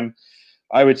lifetime,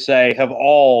 I would say, have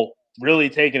all really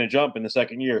taken a jump in the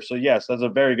second year. So yes, that's a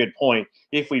very good point.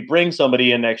 If we bring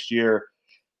somebody in next year,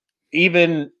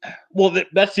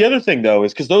 that's the other thing though,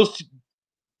 is because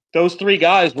those three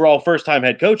guys were all first-time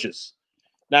head coaches.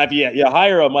 Now, if you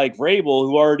hire a Mike Vrabel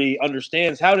who already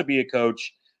understands how to be a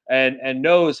coach and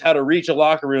knows how to reach a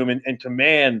locker room and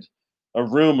command a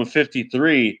room of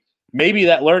 53, maybe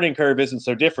that learning curve isn't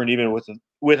so different even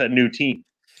with a new team.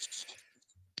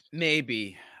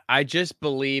 Maybe. I just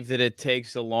believe that it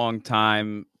takes a long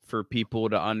time for people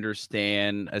to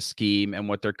understand a scheme and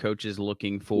what their coach is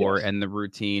looking for and the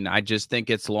routine. I just think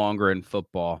it's longer in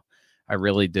football. I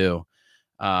really do.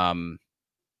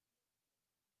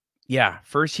 Yeah,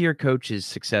 first-year coaches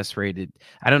success rated.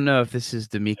 I don't know if this is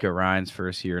D'Amico Ryan's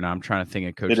first year, and I'm trying to think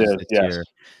of coaches is, this yes. year.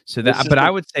 So that, but I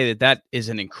would say that is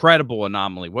an incredible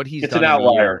anomaly. What he's It's done an in the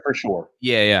outlier year, for sure.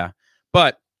 yeah.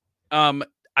 But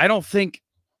I don't think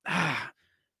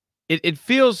it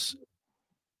feels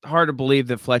hard to believe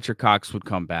that Fletcher Cox would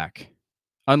come back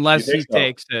unless he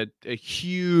takes a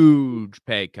huge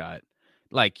pay cut,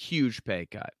 like huge pay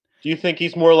cut. Do you think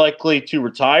he's more likely to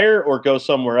retire or go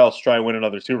somewhere else, try and win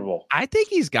another Super Bowl? I think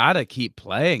he's got to keep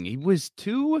playing. He was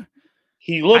too.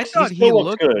 He still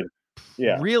looks good.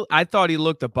 Yeah, I thought he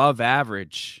looked above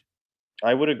average.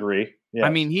 I would agree. Yes. I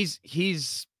mean,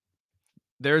 he's.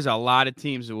 There's a lot of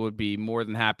teams that would be more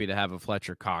than happy to have a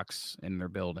Fletcher Cox in their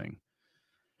building.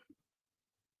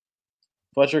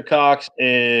 Fletcher Cox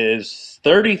is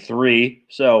 33,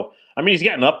 so I mean he's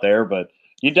getting up there, but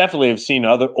you definitely have seen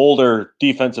other older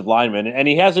defensive linemen, and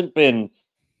he hasn't been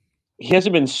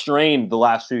strained the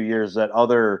last few years that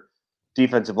other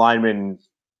defensive linemen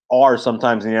are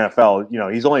sometimes in the NFL. You know,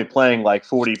 he's only playing like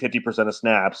 40-50% of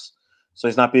snaps, so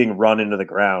he's not being run into the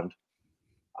ground.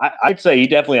 I'd say he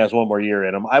definitely has one more year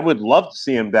in him. I would love to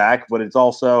see him back, but it's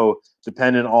also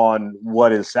dependent on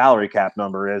what his salary cap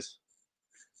number is.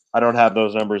 I don't have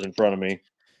those numbers in front of me.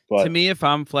 But to me, if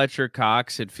I'm Fletcher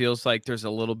Cox, it feels like there's a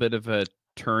little bit of a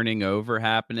turning over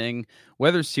happening.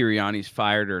 Whether Sirianni's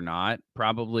fired or not,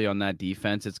 probably on that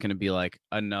defense, it's going to be like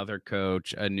another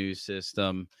coach, a new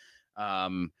system.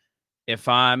 If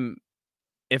I'm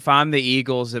the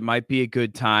Eagles, it might be a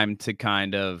good time to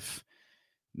kind of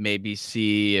maybe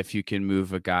see if you can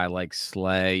move a guy like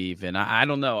Slay even. I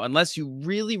don't know. Unless you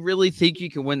really, really think you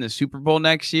can win the Super Bowl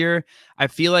next year, I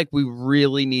feel like we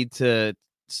really need to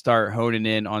start honing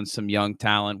in on some young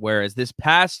talent. Whereas this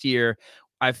past year,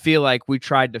 I feel like we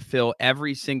tried to fill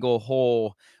every single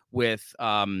hole with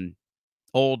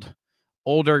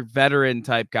older veteran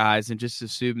type guys and just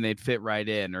assume they'd fit right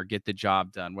in or get the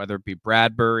job done, whether it be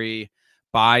Bradbury,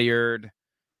 Byard,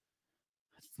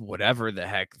 whatever the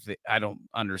heck. I don't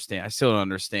understand. I still don't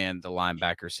understand the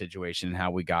linebacker situation and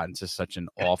how we got into such an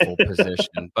awful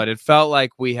position, but it felt like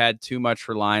we had too much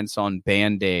reliance on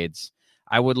Band-Aids.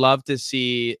 I would love to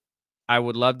see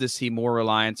more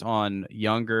reliance on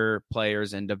younger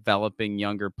players and developing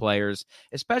younger players,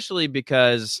 especially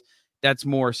because that's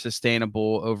more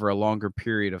sustainable over a longer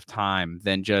period of time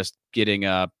than just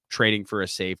trading for a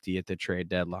safety at the trade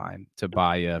deadline to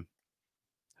buy a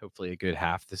hopefully a good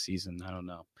half the season. I don't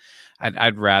know.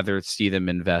 I'd rather see them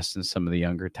invest in some of the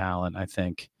younger talent. I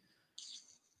think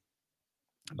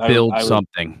build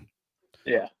something.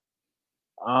 Yeah.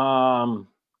 I'm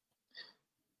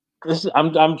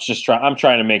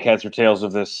trying to make heads or tails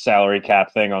of this salary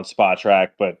cap thing on Spot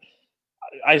Track, but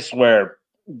I swear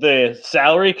the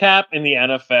salary cap in the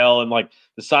NFL and like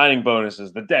the signing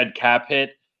bonuses, the dead cap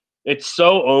hit, it's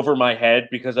so over my head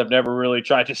because I've never really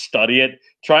tried to study it.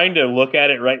 Trying to look at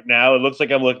it right now, it looks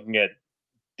like I'm looking at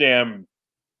damn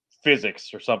physics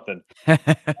or something.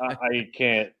 I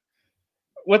can't.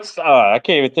 I can't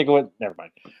even think of what. Never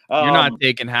mind. You're not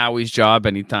taking Howie's job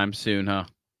anytime soon, huh?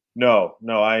 No.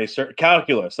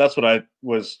 Calculus. That's what I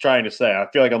was trying to say. I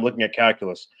feel like I'm looking at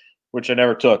calculus, which I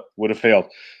never took. Would have failed.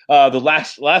 The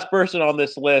last person on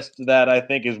this list that I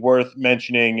think is worth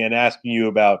mentioning and asking you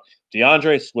about,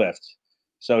 DeAndre Swift.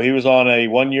 So he was on a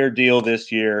 1-year deal this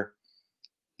year.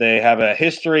 They have a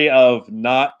history of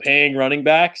not paying running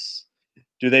backs.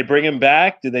 Do they bring him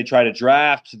back? Do they try to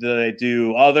draft? Do they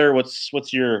do other?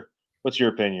 What's your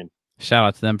opinion? Shout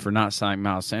out to them for not signing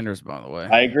Miles Sanders, by the way.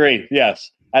 I agree. Yes.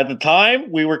 At the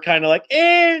time, we were kind of like,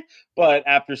 but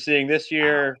after seeing this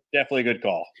year, definitely a good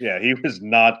call. Yeah, he was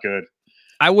not good.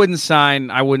 I wouldn't sign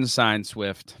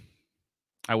Swift.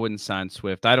 I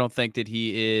don't think that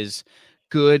he is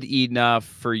good enough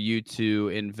for you to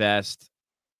invest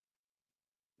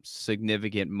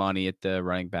significant money at the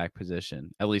running back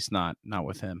position. At least not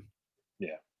with him.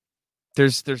 Yeah.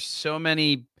 There's so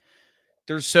many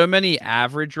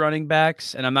average running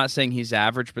backs, and I'm not saying he's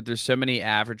average, but there's so many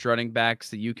average running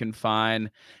backs that you can find.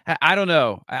 I don't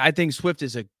know. I think Swift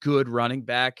is a good running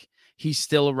back. He's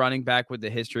still a running back with the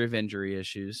history of injury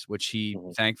issues, which he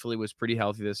thankfully was pretty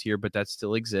healthy this year, but that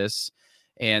still exists.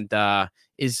 And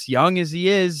as young as he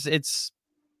is,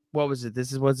 what was it?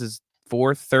 This was his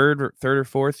third or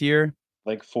fourth year?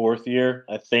 Like fourth year,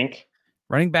 I think.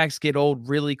 Running backs get old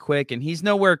really quick, and he's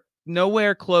nowhere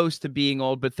close to being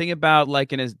old. But think about like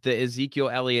the Ezekiel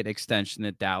Elliott extension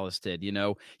that Dallas did. You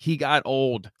know, he got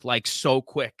old like so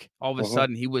quick. All of a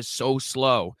sudden, he was so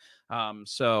slow.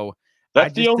 So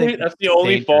that's the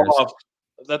only fall off.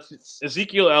 That's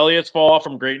Ezekiel Elliott's fall off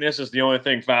from greatness is the only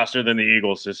thing faster than the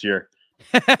Eagles this year.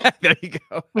 There you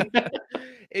go.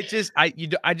 It just I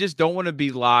just don't want to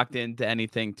be locked into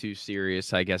anything too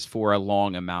serious, I guess, for a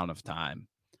long amount of time.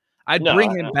 I'd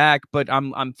bring him back, but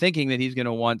I'm thinking that he's going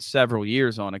to want several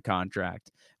years on a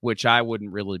contract, which I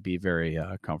wouldn't really be very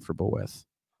comfortable with.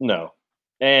 No.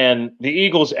 And the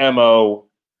Eagles' MO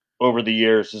over the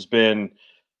years has been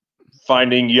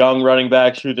finding young running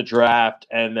backs through the draft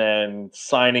and then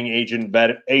signing aging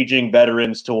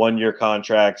veterans to 1-year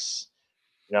contracts.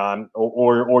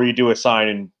 Or you do a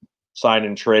sign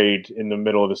and trade in the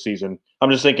middle of the season.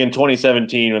 I'm just thinking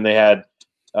 2017 when they had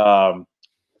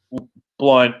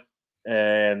Blunt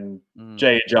and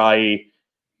Jay Ajayi.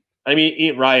 I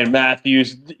mean, Ryan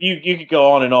Matthews. You could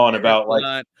go on and on about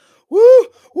like woo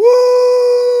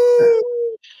woo.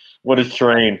 What is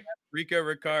train? Rico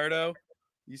Ricardo.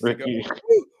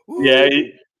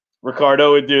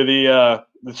 Ricardo would do the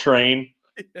train.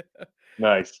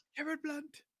 Nice. Garrett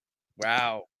Blunt.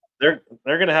 Wow. They're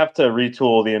gonna have to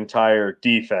retool the entire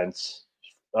defense,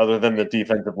 other than the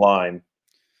defensive line.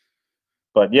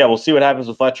 But yeah, we'll see what happens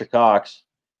with Fletcher Cox.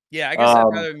 Yeah, I guess I'd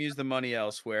rather use the money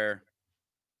elsewhere.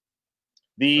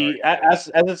 As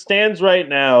it stands right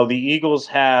now, the Eagles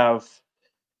have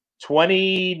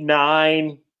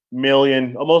 $29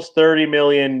 million, almost $30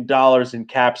 million in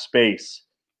cap space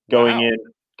going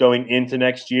into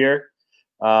next year.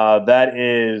 That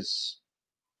is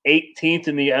 18th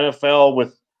in the NFL,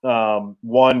 with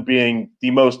one being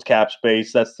the most cap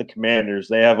space. That's the Commanders.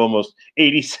 They have almost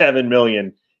 $87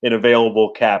 million in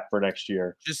available cap for next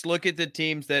year. Just look at the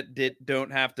teams that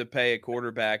don't have to pay a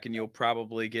quarterback, and you'll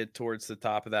probably get towards the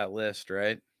top of that list,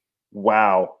 right?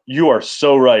 Wow, you are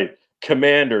so right.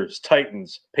 Commanders,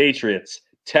 Titans, Patriots,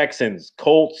 Texans,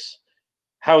 Colts.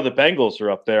 How the Bengals are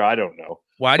up there, I don't know.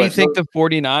 Why do you think the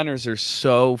 49ers are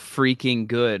so freaking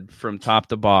good from top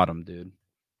to bottom, dude?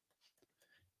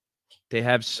 They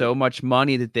have so much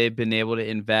money that they've been able to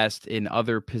invest in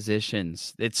other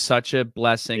positions. It's such a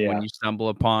blessing when you stumble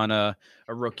upon a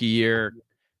rookie year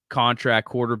contract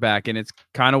quarterback. And it's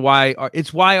kind of why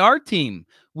our team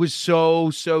was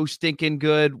so stinking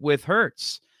good with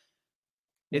Hurts.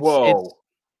 It's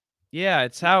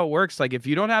how it works. Like, if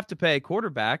you don't have to pay a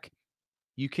quarterback,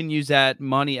 you can use that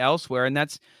money elsewhere.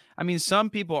 And some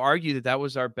people argue that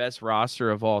was our best roster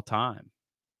of all time.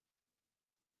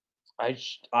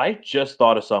 I just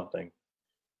thought of something.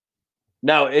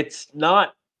 Now it's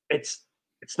not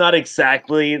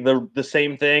exactly the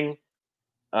same thing,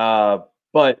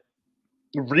 but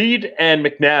Reed and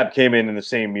McNabb came in the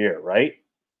same year, right?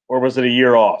 Or was it a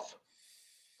year off?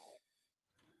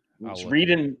 It's Reed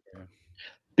and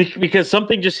because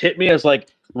something just hit me as like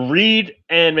Reed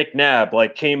and McNabb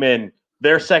like came in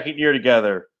their second year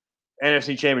together,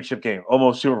 NFC Championship game,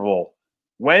 almost Super Bowl.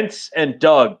 Wentz and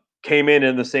Doug came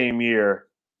in the same year,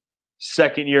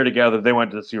 second year together, they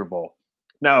went to the Super Bowl.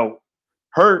 Now,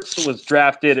 Hurts was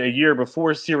drafted a year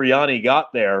before Sirianni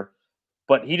got there,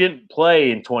 but he didn't play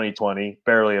in 2020,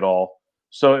 barely at all.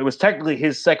 So it was technically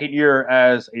his second year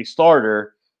as a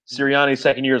starter, Sirianni's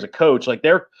second year as a coach. Like,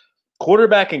 their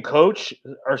quarterback and coach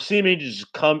are seeming to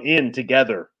just come in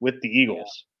together with the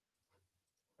Eagles.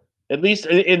 At least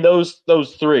in those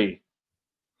three.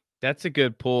 That's a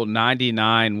good pull.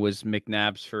 99 was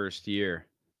McNabb's first year.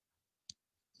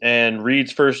 And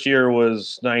Reed's first year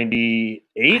was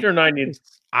 98 or 90?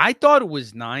 I thought it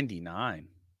was 99.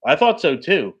 I thought so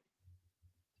too.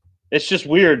 It's just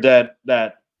weird that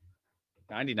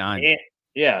 99.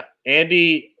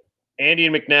 Andy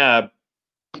and McNabb,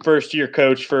 first year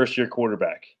coach, first year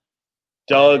quarterback.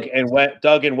 Doug and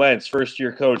Wentz, first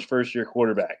year coach, first year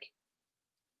quarterback.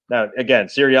 Now again,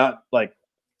 Sirianni, like,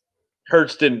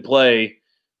 Hurts didn't play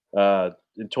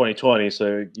in 2020,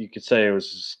 so you could say it was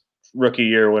his rookie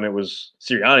year when it was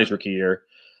Sirianni's rookie year.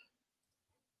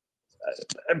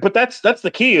 But that's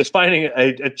the key, is finding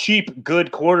a cheap,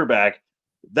 good quarterback.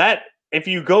 That, if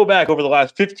you go back over the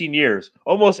last 15 years,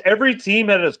 almost every team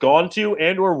that has gone to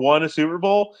and or won a Super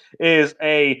Bowl is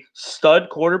a stud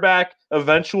quarterback,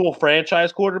 eventual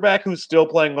franchise quarterback who's still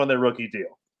playing on their rookie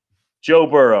deal. Joe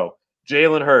Burrow,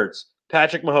 Jalen Hurts,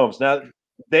 Patrick Mahomes. Now,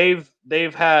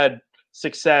 they've had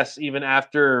success even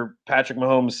after Patrick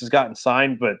Mahomes has gotten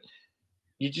signed, but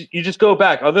you just go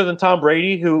back. Other than Tom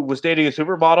Brady, who was dating a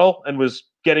supermodel and was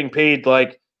getting paid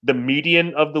like the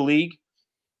median of the league,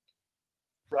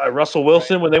 Russell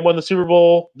Wilson, when they won the Super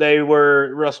Bowl,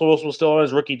 Russell Wilson was still on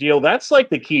his rookie deal. That's like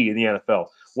the key in the NFL.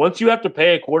 Once you have to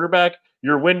pay a quarterback,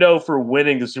 your window for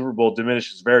winning the Super Bowl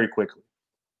diminishes very quickly.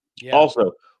 Yeah.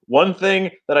 Also, one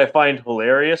thing that I find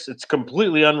hilarious, it's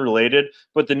completely unrelated,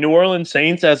 but the New Orleans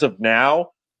Saints, as of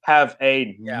now, have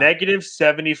a negative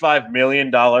 $75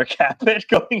 million cap hit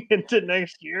going into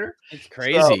next year. It's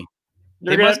crazy. So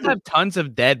they must have tons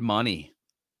of dead money.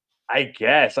 I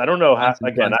guess. I don't know how.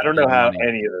 Again, I don't know how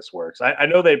any of this works. I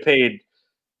know they paid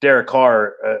Derek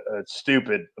Carr a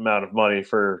stupid amount of money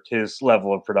for his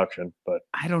level of production, but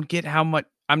I don't get how much.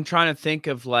 I'm trying to think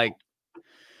of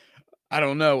I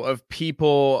don't know, of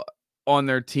people on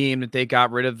their team that they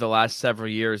got rid of the last several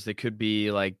years that could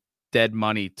be like dead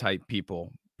money type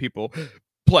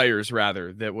players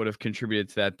rather, that would have contributed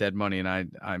to that dead money. And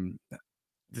I'm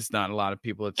just not a lot of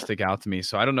people that stick out to me.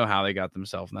 So I don't know how they got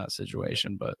themselves in that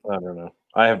situation, but I don't know.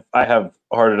 I have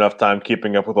a hard enough time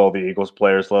keeping up with all the Eagles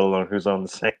players, let alone who's on the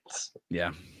Saints.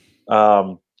 Yeah.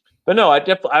 But no,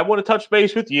 I want to touch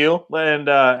base with you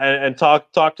and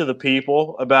talk to the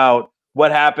people about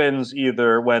what happens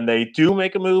either when they do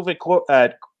make a move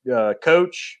at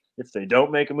coach, if they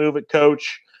don't make a move at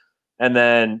coach, and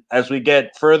then as we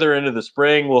get further into the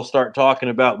spring, we'll start talking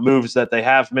about moves that they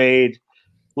have made,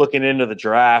 looking into the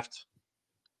draft.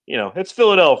 You know, it's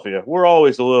Philadelphia. We're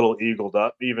always a little eagled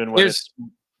up, even when it's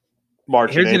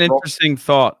March. Here's an interesting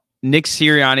thought: Nick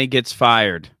Sirianni gets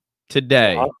fired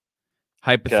today,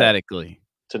 hypothetically. Okay.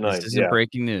 Tonight, this isn't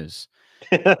breaking news.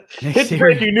 It's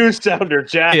breaking news sounder,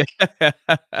 Jack. Yeah.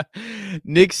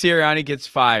 Nick Sirianni gets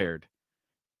fired.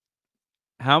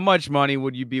 How much money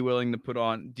would you be willing to put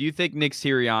on? Do you think Nick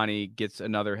Sirianni gets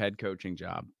another head coaching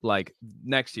job like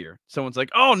next year? Someone's like,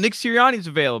 "Oh, Nick Sirianni's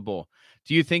available."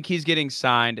 Do you think he's getting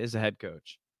signed as a head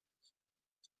coach?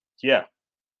 Yeah.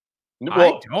 Well,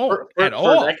 I don't at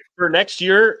all. For next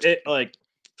year, are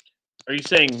you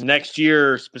saying next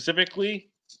year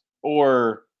specifically,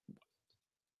 or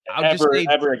ever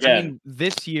again? I mean,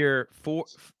 this year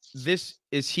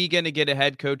is he going to get a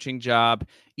head coaching job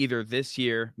either this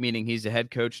year, meaning he's a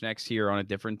head coach next year on a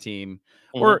different team,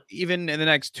 or even in the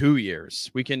next 2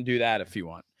 years? We can do that if you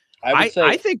want. I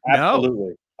think absolutely.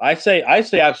 No. I say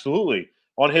absolutely.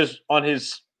 On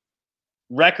his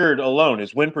record alone,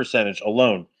 his win percentage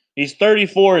alone, he's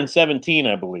 34-17,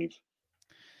 I believe.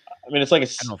 I mean, it's like a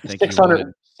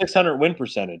 600 win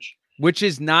percentage. Which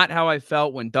is not how I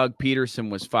felt when Doug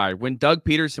Peterson was fired. When Doug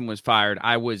Peterson was fired,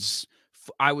 I was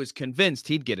convinced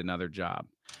he'd get another job.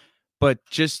 But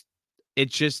to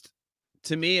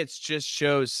me, it just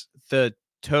shows the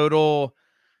total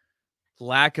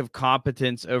lack of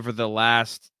competence over the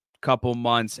last couple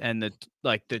months and the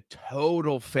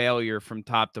total failure from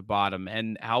top to bottom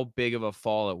and how big of a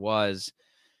fall it was.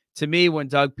 To me, when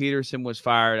Doug Peterson was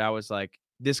fired, I was like,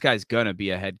 this guy's gonna be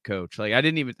a head coach. Like I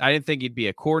didn't think he'd be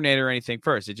a coordinator or anything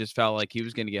first. It just felt like he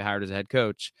was gonna get hired as a head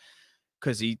coach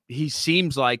because he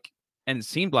seemed like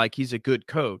he's a good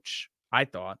coach, I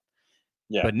thought.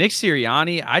 Yeah. But Nick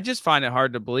Sirianni, I just find it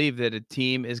hard to believe that a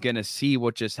team is gonna see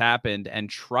what just happened and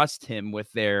trust him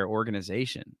with their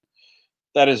organization.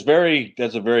 That's a very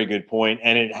good point,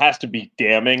 and it has to be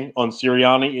damning on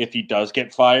Sirianni if he does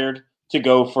get fired to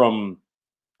go from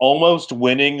almost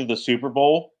winning the Super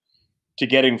Bowl to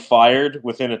getting fired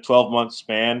within a 12-month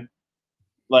span.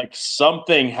 Like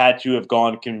something had to have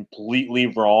gone completely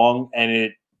wrong,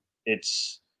 and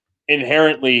it's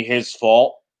inherently his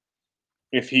fault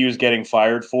if he was getting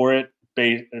fired for it,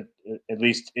 at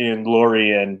least in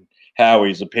Lurie and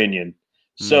Howie's opinion.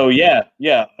 So yeah,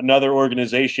 another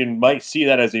organization might see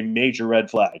that as a major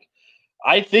red flag.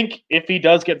 I think if he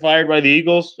does get fired by the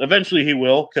Eagles, eventually he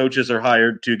will. Coaches are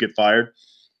hired to get fired.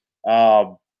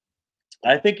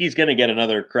 I think he's going to get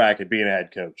another crack at being a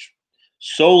head coach,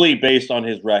 solely based on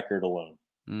his record alone.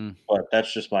 But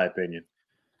that's just my opinion.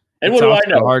 And it's what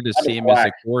do I know? Hard to see him as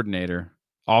a coordinator,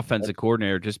 offensive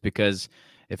coordinator, just because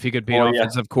if he could be an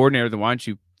offensive coordinator, then why don't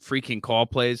you freaking call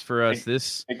plays for us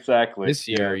this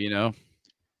year? You know.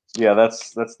 Yeah,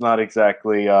 that's not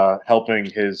exactly helping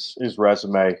his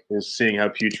resume, is seeing how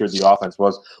putrid the offense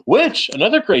was. Which,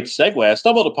 another great segue, I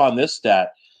stumbled upon this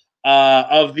stat.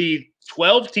 Of the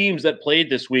 12 teams that played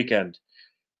this weekend,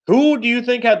 who do you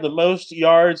think had the most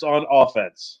yards on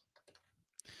offense?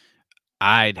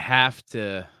 I'd have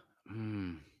to.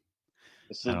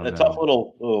 It's a tough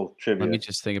little trivia. Let me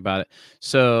just think about it.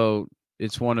 So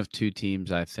it's one of two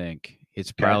teams, I think.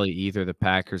 It's probably either the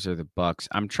Packers or the Bucks.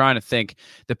 I'm trying to think.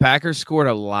 The Packers scored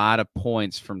a lot of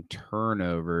points from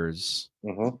turnovers.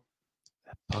 The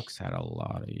Bucks had a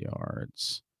lot of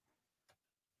yards.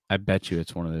 I bet you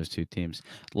it's one of those two teams.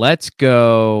 Let's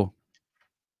go.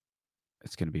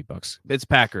 It's going to be Bucks. It's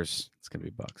Packers. It's going to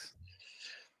be Bucks.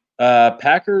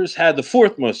 Packers had the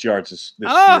fourth most yards this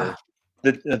year.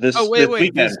 This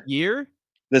weekend. This year?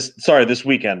 This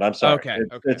weekend. I'm sorry. Okay.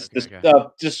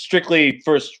 Just strictly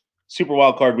first Super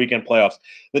Wild Card Weekend playoffs.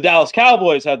 The Dallas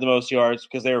Cowboys had the most yards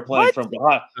because they were playing from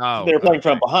behind. They were playing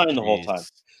from behind the whole time.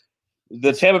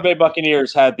 The Tampa Bay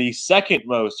Buccaneers had the second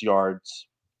most yards.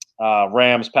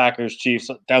 Rams, Packers, Chiefs,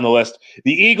 down the list.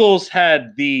 The Eagles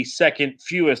had the second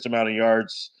fewest amount of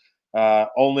yards,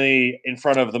 only in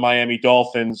front of the Miami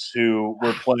Dolphins, who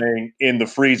were playing in the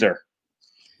freezer.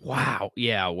 Wow.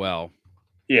 Yeah, well.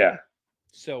 Yeah.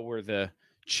 So were the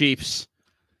Chiefs.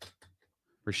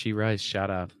 Rashee Rice, shout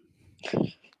out.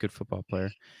 Good football player.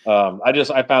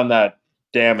 I found that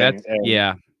damning.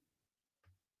 Yeah.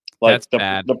 Like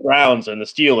That's the Browns and the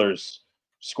Steelers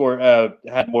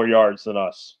had more yards than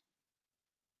us.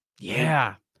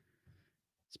 Yeah.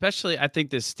 Especially, I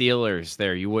think the Steelers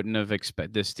there. You wouldn't have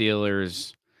expected the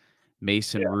Steelers,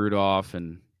 Mason Rudolph,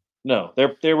 and no,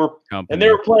 they were company. And they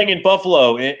were playing in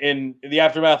Buffalo in the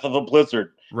aftermath of a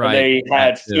blizzard. Right. And they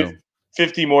had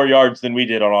 50 more yards than we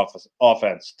did on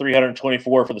offense.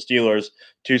 324 for the Steelers,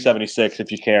 276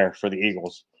 if you care for the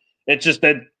Eagles. It's just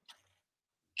been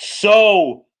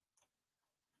so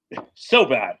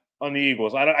bad on the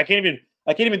Eagles. I can't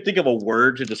even think of a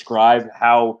word to describe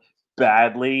how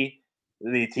badly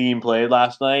the team played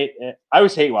last night. I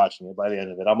was hate watching it by the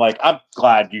end of it. I'm like, I'm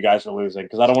glad you guys are losing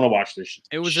because I don't want to watch this.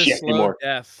 It was shit a slow anymore.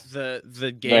 death.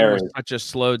 The game was such a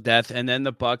slow death, and then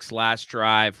the Bucs' last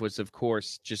drive was, of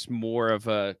course, just more of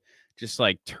a just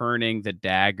like turning the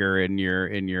dagger in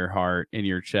your heart, in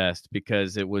your chest,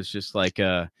 because it was just like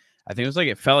I think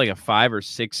it felt like a 5 or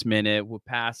 6 minute. We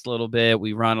pass a little bit,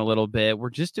 we run a little bit. We're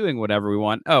just doing whatever we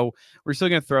want. Oh, we're still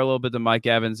going to throw a little bit to Mike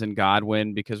Evans and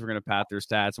Godwin because we're going to pat their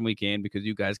stats and we can because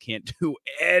you guys can't do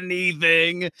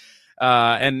anything.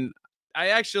 And I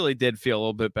actually did feel a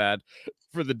little bit bad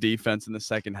for the defense in the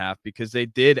second half because they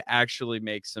did actually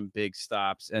make some big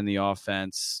stops and the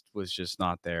offense was just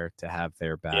not there to have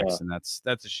their backs. And that's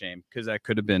a shame because that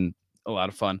could have been a lot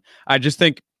of fun. I just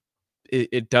think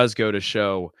it does go to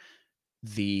show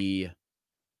the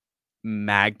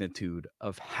magnitude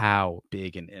of how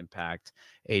big an impact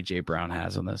AJ Brown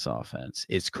has on this offense.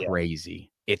 It's crazy.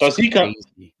 Does he come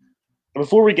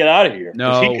before we get out of here?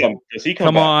 No, does he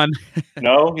come back? On.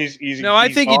 No, he's no.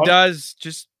 I think he does.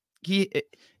 Just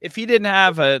if he didn't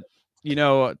have a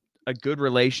good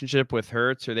relationship with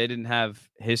Hurts, or they didn't have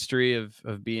history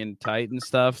of being tight and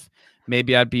stuff,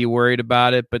 maybe I'd be worried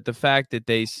about it. But the fact that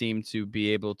they seem to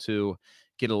be able to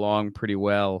get along pretty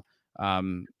well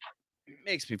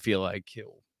makes me feel like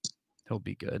he'll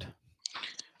be good.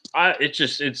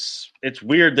 It's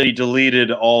weird that he deleted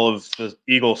all of the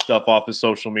Eagle stuff off his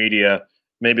social media.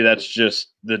 Maybe that's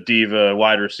just the diva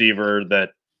wide receiver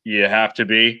that you have to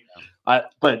be.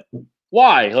 But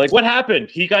why? Like, what happened?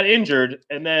 He got injured,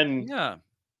 and then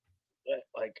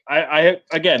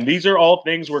again, these are all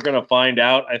things we're going to find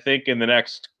out, I think, in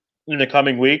the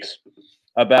coming weeks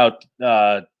about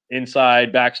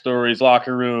inside backstories,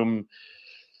 locker room,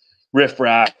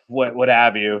 riffraff, what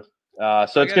have you. So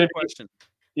it's going to be question.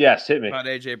 Yes, hit me about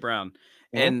AJ Brown.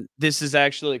 And this is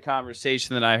actually a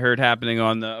conversation that I heard happening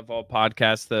on the of all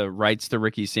podcasts, the Rights to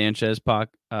Ricky Sanchez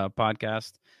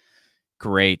podcast.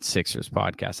 Great Sixers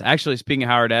podcast. Actually, speaking of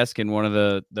Howard Eskin, one of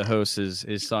the hosts is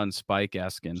his son, Spike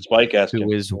Eskin.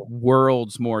 Who is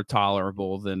worlds more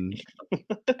tolerable than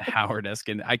Howard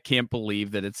Eskin. I can't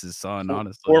believe that it's his son,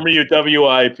 honestly. Former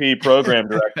WIP program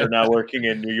director, now working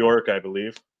in New York, I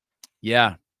believe.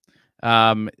 Yeah.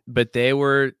 But they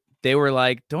were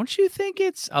like, don't you think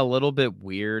it's a little bit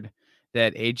weird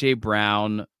that AJ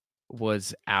Brown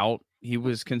was out? He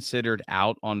was considered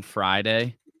out on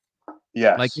Friday.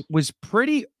 Yes. Like, it was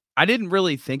pretty, I didn't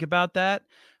really think about that,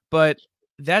 but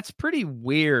that's pretty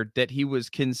weird that he was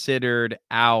considered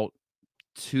out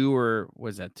 2 or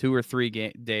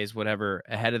 3 days, whatever,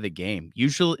 ahead of the game.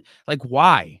 Usually, like,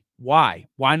 why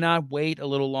not wait a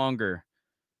little longer?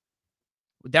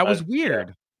 That was weird.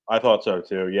 Yeah. I thought so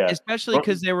too. Yeah. Especially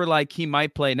because they were like, he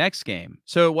might play next game.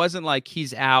 So it wasn't like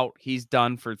he's out, he's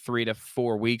done for 3 to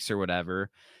 4 weeks or whatever.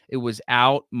 It was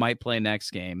out, might play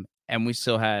next game. And we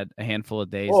still had a handful of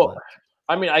days left.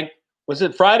 I mean, was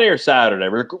it Friday or Saturday?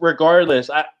 Regardless,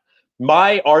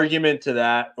 my argument to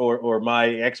that or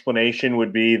my explanation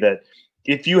would be that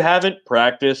if you haven't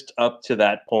practiced up to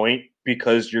that point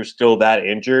because you're still that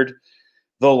injured,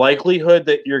 the likelihood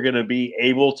that you're going to be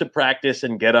able to practice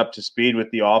and get up to speed with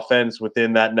the offense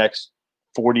within that next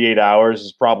 48 hours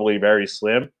is probably very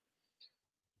slim.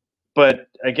 But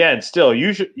again, still,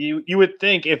 you would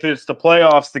think if it's the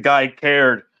playoffs, the guy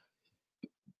cared.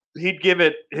 He'd give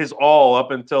it his all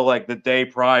up until like the day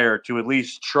prior to at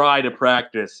least try to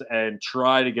practice and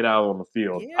try to get out on the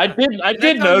field. Yeah. I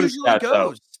did notice that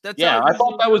though. I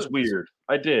thought that was weird.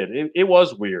 I did. It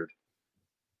was weird.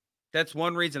 That's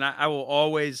one reason I will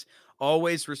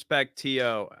always respect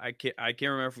T.O. I can't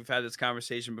remember if we've had this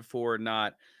conversation before or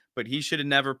not, but he should have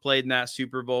never played in that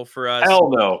Super Bowl for us. Hell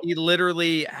no. He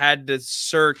literally had to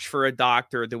search for a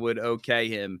doctor that would okay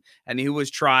him. And he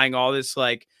was trying all this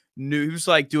he was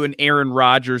doing Aaron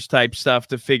Rodgers type stuff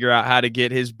to figure out how to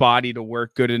get his body to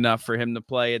work good enough for him to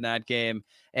play in that game.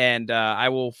 And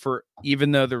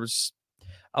even though there was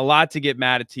a lot to get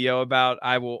mad at T.O. about,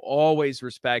 I will always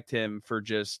respect him for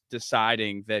just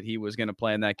deciding that he was going to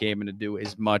play in that game and to do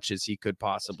as much as he could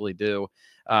possibly do,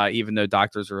 even though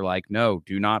doctors were like, no,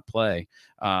 do not play.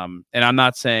 And I'm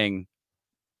not saying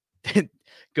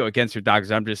go against your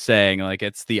doctors. I'm just saying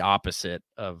it's the opposite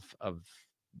of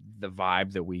the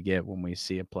vibe that we get when we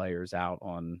see a player's out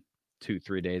on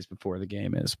 2-3 days before the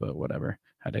game is, but whatever.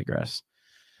 I digress.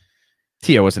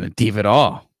 T.O. wasn't a diva at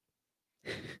all.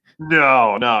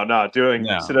 No. Doing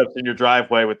sit-ups in your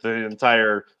driveway with the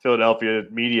entire Philadelphia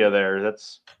media there.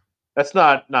 That's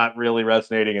not really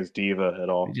resonating as diva at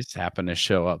all. He just happened to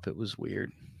show up. It was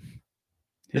weird.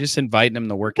 He just inviting him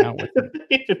to work out with him.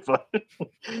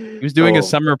 He was doing a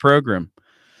summer program.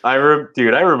 I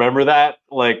remember that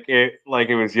like it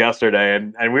was yesterday,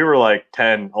 and we were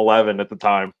 10, 11 at the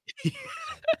time.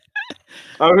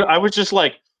 I was just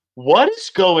like, what is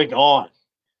going on?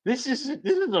 This is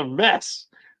a mess.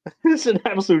 This is an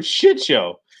absolute shit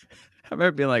show. I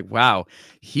remember being like, wow,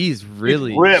 he's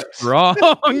really strong.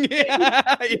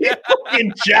 yeah.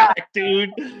 Fucking jacked,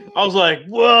 dude. I was like,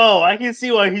 whoa, I can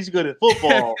see why he's good at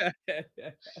football.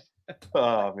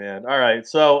 Oh, man. All right.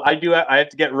 So I have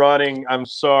to get running. I'm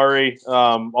sorry.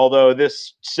 Although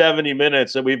this 70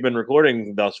 minutes that we've been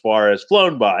recording thus far has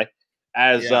flown by,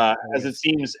 as it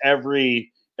seems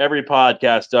every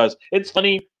podcast does. It's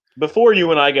funny. Before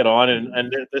you and I get on,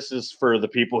 and this is for the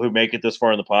people who make it this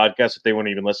far in the podcast, if they won't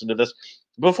even listen to this,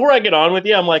 before I get on with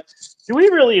you, I'm like, do we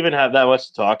really even have that much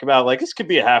to talk about? This could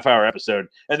be a half-hour episode.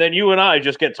 And then you and I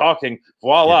just get talking.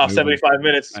 Voila, 75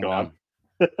 minutes is gone.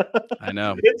 I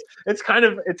know. It's kind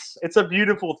of it's a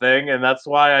beautiful thing, and that's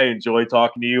why I enjoy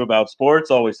talking to you about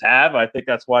sports. Always have. I think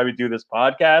that's why we do this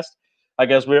podcast. I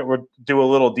guess we'll do a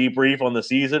little debrief on the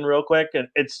season real quick, and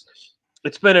it's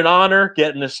been an honor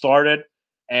getting this started.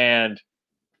 And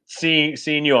seeing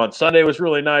you on Sunday was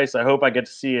really nice. I hope I get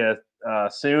to see you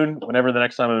soon, whenever the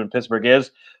next time I'm in Pittsburgh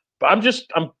is. But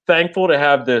I'm thankful to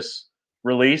have this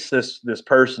release, this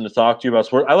person to talk to you about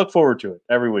sport. I look forward to it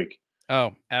every week.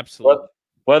 Oh, absolutely.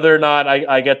 Whether or not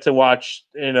I get to watch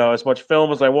as much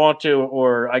film as I want to,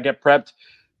 or I get prepped,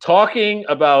 talking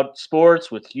about sports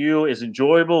with you is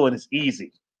enjoyable and it's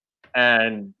easy.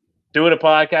 And doing a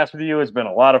podcast with you has been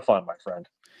a lot of fun, my friend.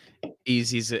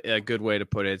 Easy's a good way to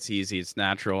put it. It's easy, it's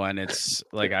natural, and it's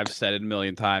like I've said it a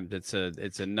million times. It's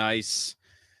a nice,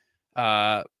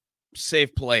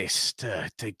 safe place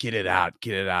to get it out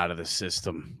of the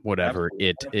system, whatever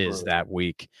it is that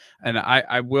week. And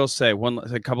I will say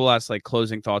a couple last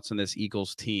closing thoughts on this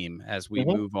Eagles team as we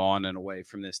move on and away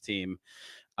from this team.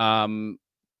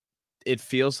 It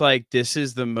feels like this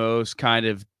is the most kind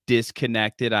of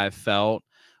disconnected I've felt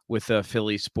with a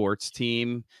Philly sports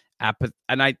team.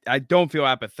 And I don't feel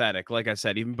apathetic. Like I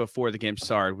said, even before the game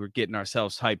started, we're getting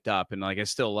ourselves hyped up, and I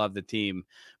still love the team.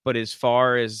 But as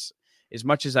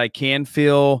much as I can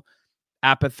feel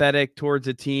apathetic towards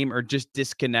a team or just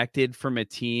disconnected from a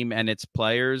team and its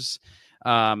players,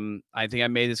 I think I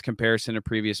made this comparison in a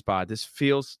previous spot. This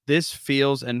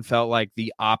feels and felt like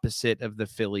the opposite of the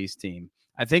Phillies team.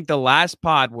 I think the last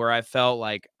pod where I felt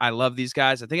like I love these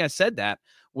guys, I think I said that,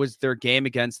 was their game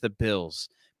against the Bills,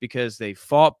 because they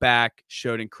fought back,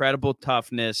 showed incredible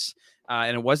toughness,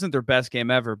 and it wasn't their best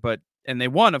game ever, and they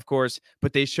won, of course,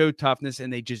 but they showed toughness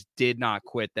and they just did not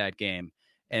quit that game.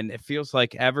 And it feels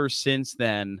like ever since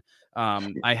then,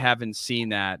 I haven't seen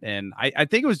that. And I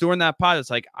think it was during that pod, it's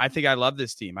like, I think I love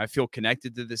this team. I feel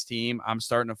connected to this team. I'm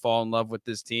starting to fall in love with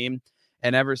this team.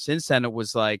 And ever since then, it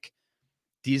was like,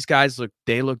 these guys look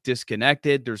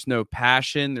disconnected. There's no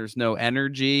passion. There's no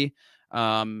energy.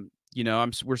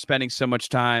 We're spending so much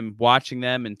time watching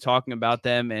them and talking about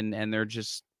them, and they're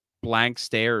just blank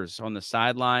stares on the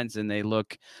sidelines, and they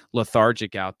look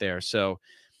lethargic out there. So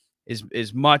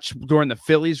as much during the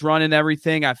Phillies run and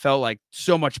everything, I felt like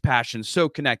so much passion, so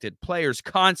connected, players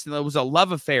constantly. It was a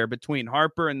love affair between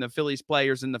Harper and the Phillies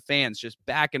players and the fans, just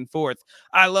back and forth.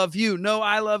 I love you. No,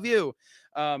 I love you.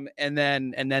 And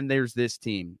then there's this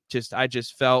team. I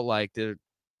just felt like they're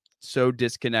so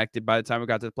disconnected by the time we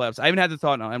got to the playoffs. I even had the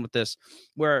thought, and I'll end with this,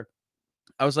 where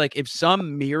I was like, if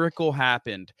some miracle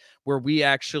happened where we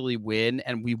actually win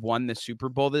and we won the Super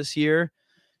Bowl this year,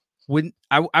 when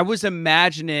I was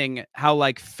imagining how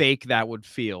like fake that would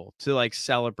feel to like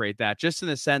celebrate that, just in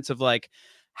the sense of like,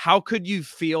 how could you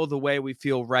feel the way we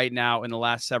feel right now in the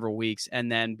last several weeks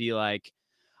and then be like,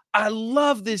 I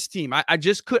love this team.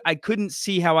 I couldn't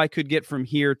see how I could get from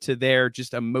here to there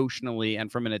just emotionally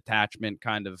and from an attachment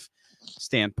kind of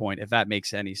standpoint, if that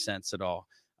makes any sense at all.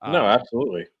 No,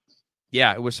 absolutely.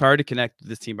 Yeah, it was hard to connect with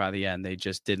this team by the end. They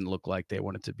just didn't look like they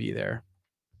wanted to be there.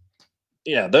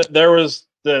 Yeah, there was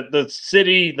the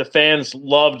city, the fans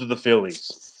loved the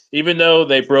Phillies. Even though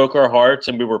they broke our hearts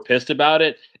and we were pissed about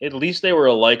it, at least they were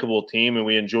a likable team and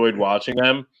we enjoyed watching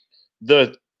them.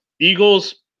 The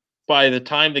Eagles, by the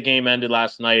time the game ended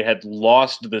last night, had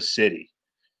lost the city.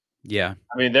 Yeah.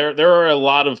 I mean, there are a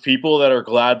lot of people that are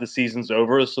glad the season's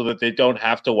over so that they don't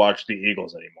have to watch the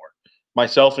Eagles anymore,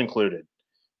 myself included.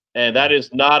 And that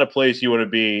is not a place you want to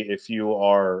be if you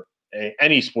are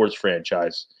any sports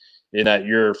franchise, in that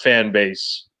your fan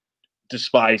base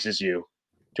despises you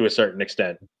to a certain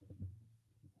extent.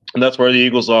 And that's where the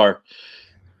Eagles are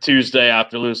Tuesday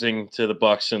after losing to the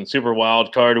Bucs in Super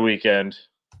Wild Card weekend.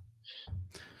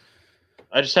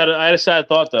 I had a sad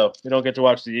thought, though. We don't get to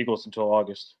watch the Eagles until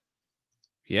August.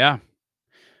 Yeah.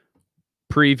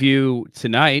 Preview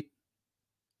tonight.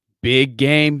 Big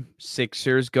game.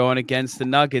 Sixers going against the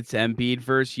Nuggets. Embiid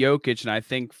versus Jokic. And I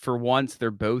think for once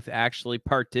they're both actually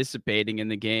participating in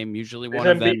the game. Usually one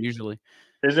of them. Usually.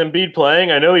 Is Embiid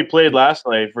playing? I know he played last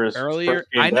night for his earlier.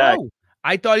 First game I back. know.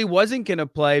 I thought he wasn't going to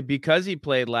play because he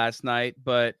played last night.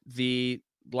 But the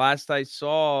last I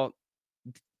saw,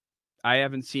 I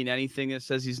haven't seen anything that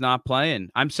says he's not playing.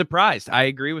 I'm surprised. I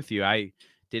agree with you. I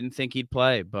didn't think he'd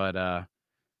play, but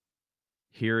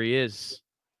here he is.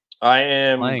 I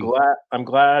am glad. I'm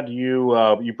glad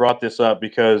you brought this up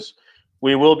because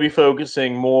we will be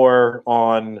focusing more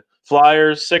on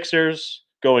Flyers, Sixers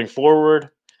going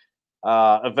forward.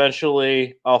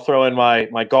 Eventually, I'll throw in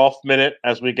my golf minute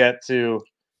as we get to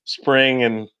spring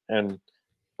and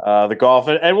the golf,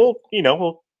 and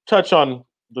we'll touch on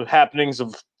the happenings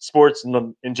of sports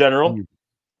in general.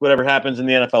 Whatever happens in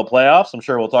the NFL playoffs, I'm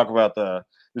sure we'll talk about the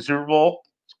Super Bowl.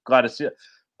 Glad to see it.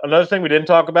 Another thing we didn't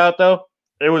talk about, though,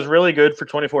 it was really good for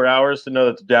 24 hours to know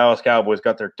that the Dallas Cowboys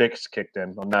got their dicks kicked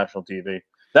in on national TV.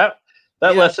 That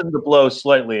lessened the blow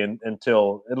slightly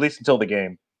until the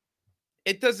game.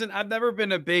 It doesn't. I've never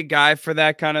been a big guy for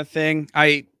that kind of thing.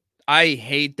 I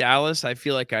hate Dallas. I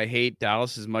feel like I hate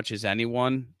Dallas as much as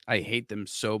anyone. I hate them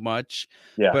so much.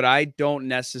 Yeah. But I don't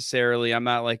necessarily. I'm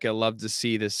not like a love to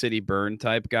see the city burn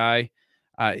type guy.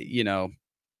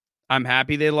 I'm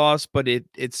happy they lost, but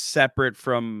it's separate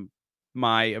from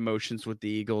my emotions with the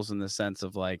Eagles in the sense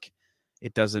of like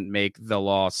it doesn't make the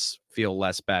loss feel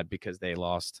less bad because they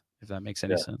lost, if that makes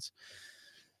any sense.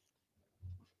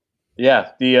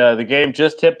 Yeah, the game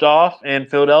just tipped off in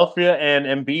Philadelphia, and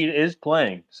Embiid is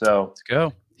playing. So let's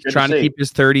go. He's trying to keep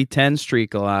his 30-10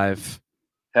 streak alive.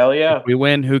 Hell yeah. If we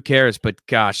win, who cares? But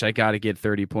gosh, I got to get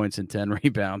 30 points and 10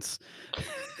 rebounds.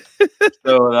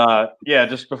 So,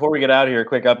 just before we get out of here, a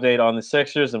quick update on the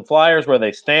Sixers and Flyers, where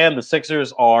they stand. The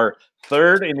Sixers are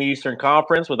third in the Eastern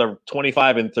Conference with a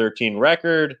 25-13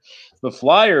 record. The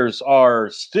Flyers are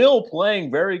still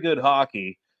playing very good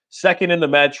hockey. Second in the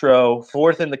Metro,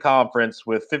 fourth in the conference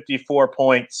with 54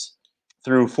 points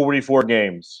through 44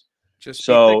 games. Just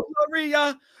so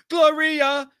Gloria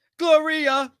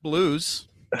Blues.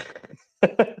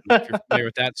 If you're familiar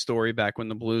with that story, back when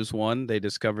the Blues won, they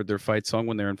discovered their fight song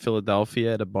when they're in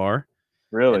Philadelphia at a bar.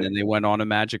 Really? And then they went on a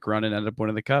magic run and ended up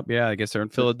winning the cup. Yeah, I guess they're in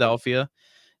Philadelphia.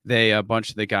 A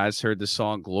bunch of the guys heard the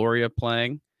song Gloria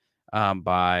playing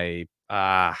by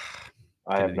I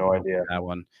have no idea that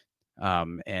one.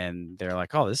 And they're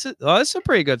like, oh, this is a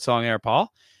pretty good song there,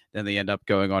 Paul. Then they end up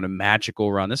going on a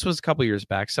magical run. This was a couple years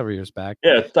back, several years back.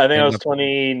 Yeah, I think it was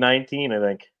 2019, I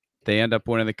think. They end up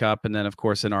winning the cup, and then, of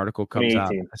course, an article comes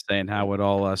out saying how it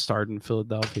all started in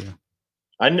Philadelphia.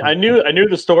 I knew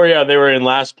the story how they were in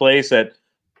last place at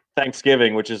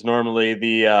Thanksgiving, which is normally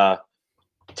the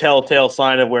telltale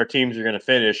sign of where teams are going to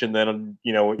finish, and then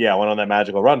went on that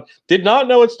magical run. Did not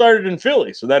know it started in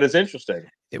Philly, so that is interesting.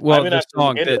 The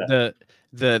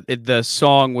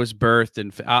song was birthed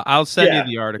in. I'll send you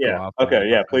the article. Yeah. Okay.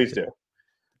 Yeah. Please do.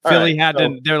 Philly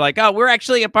They're like, oh, we're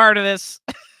actually a part of this.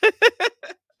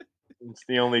 It's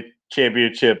the only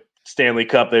championship Stanley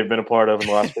Cup they've been a part of in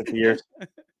the last 50 years.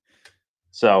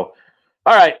 So,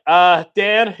 all right,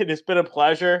 Dan, it has been a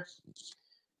pleasure.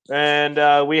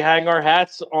 And we hang our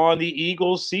hats on the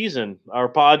Eagles season.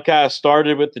 Our podcast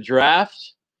started with the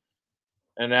draft.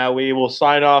 And now we will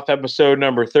sign off episode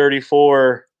number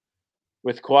 34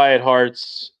 with quiet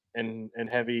hearts and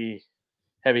heavy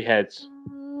heads.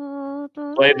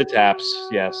 Play the taps,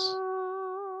 yes.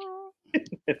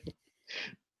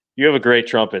 You have a great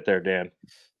trumpet there, Dan.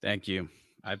 Thank you.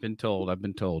 I've been told. Could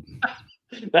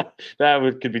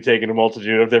be taken a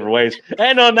multitude of different ways.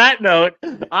 And on that note,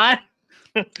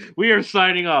 we are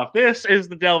signing off. This is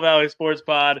the Del Valley Sports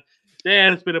Pod.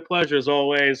 Dan, it's been a pleasure as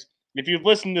always. If you've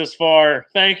listened this far,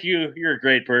 thank you. You're a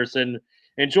great person.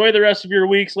 Enjoy the rest of your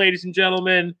weeks, ladies and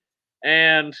gentlemen,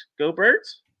 and go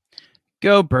Birds.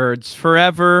 Go Birds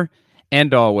forever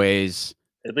and always.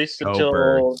 At least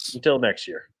Go until next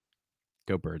year.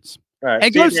 Go Birds. All right.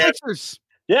 And go Sixers.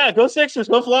 Yeah, go Sixers.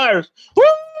 Go Flyers.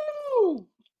 Woo!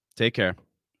 Take care.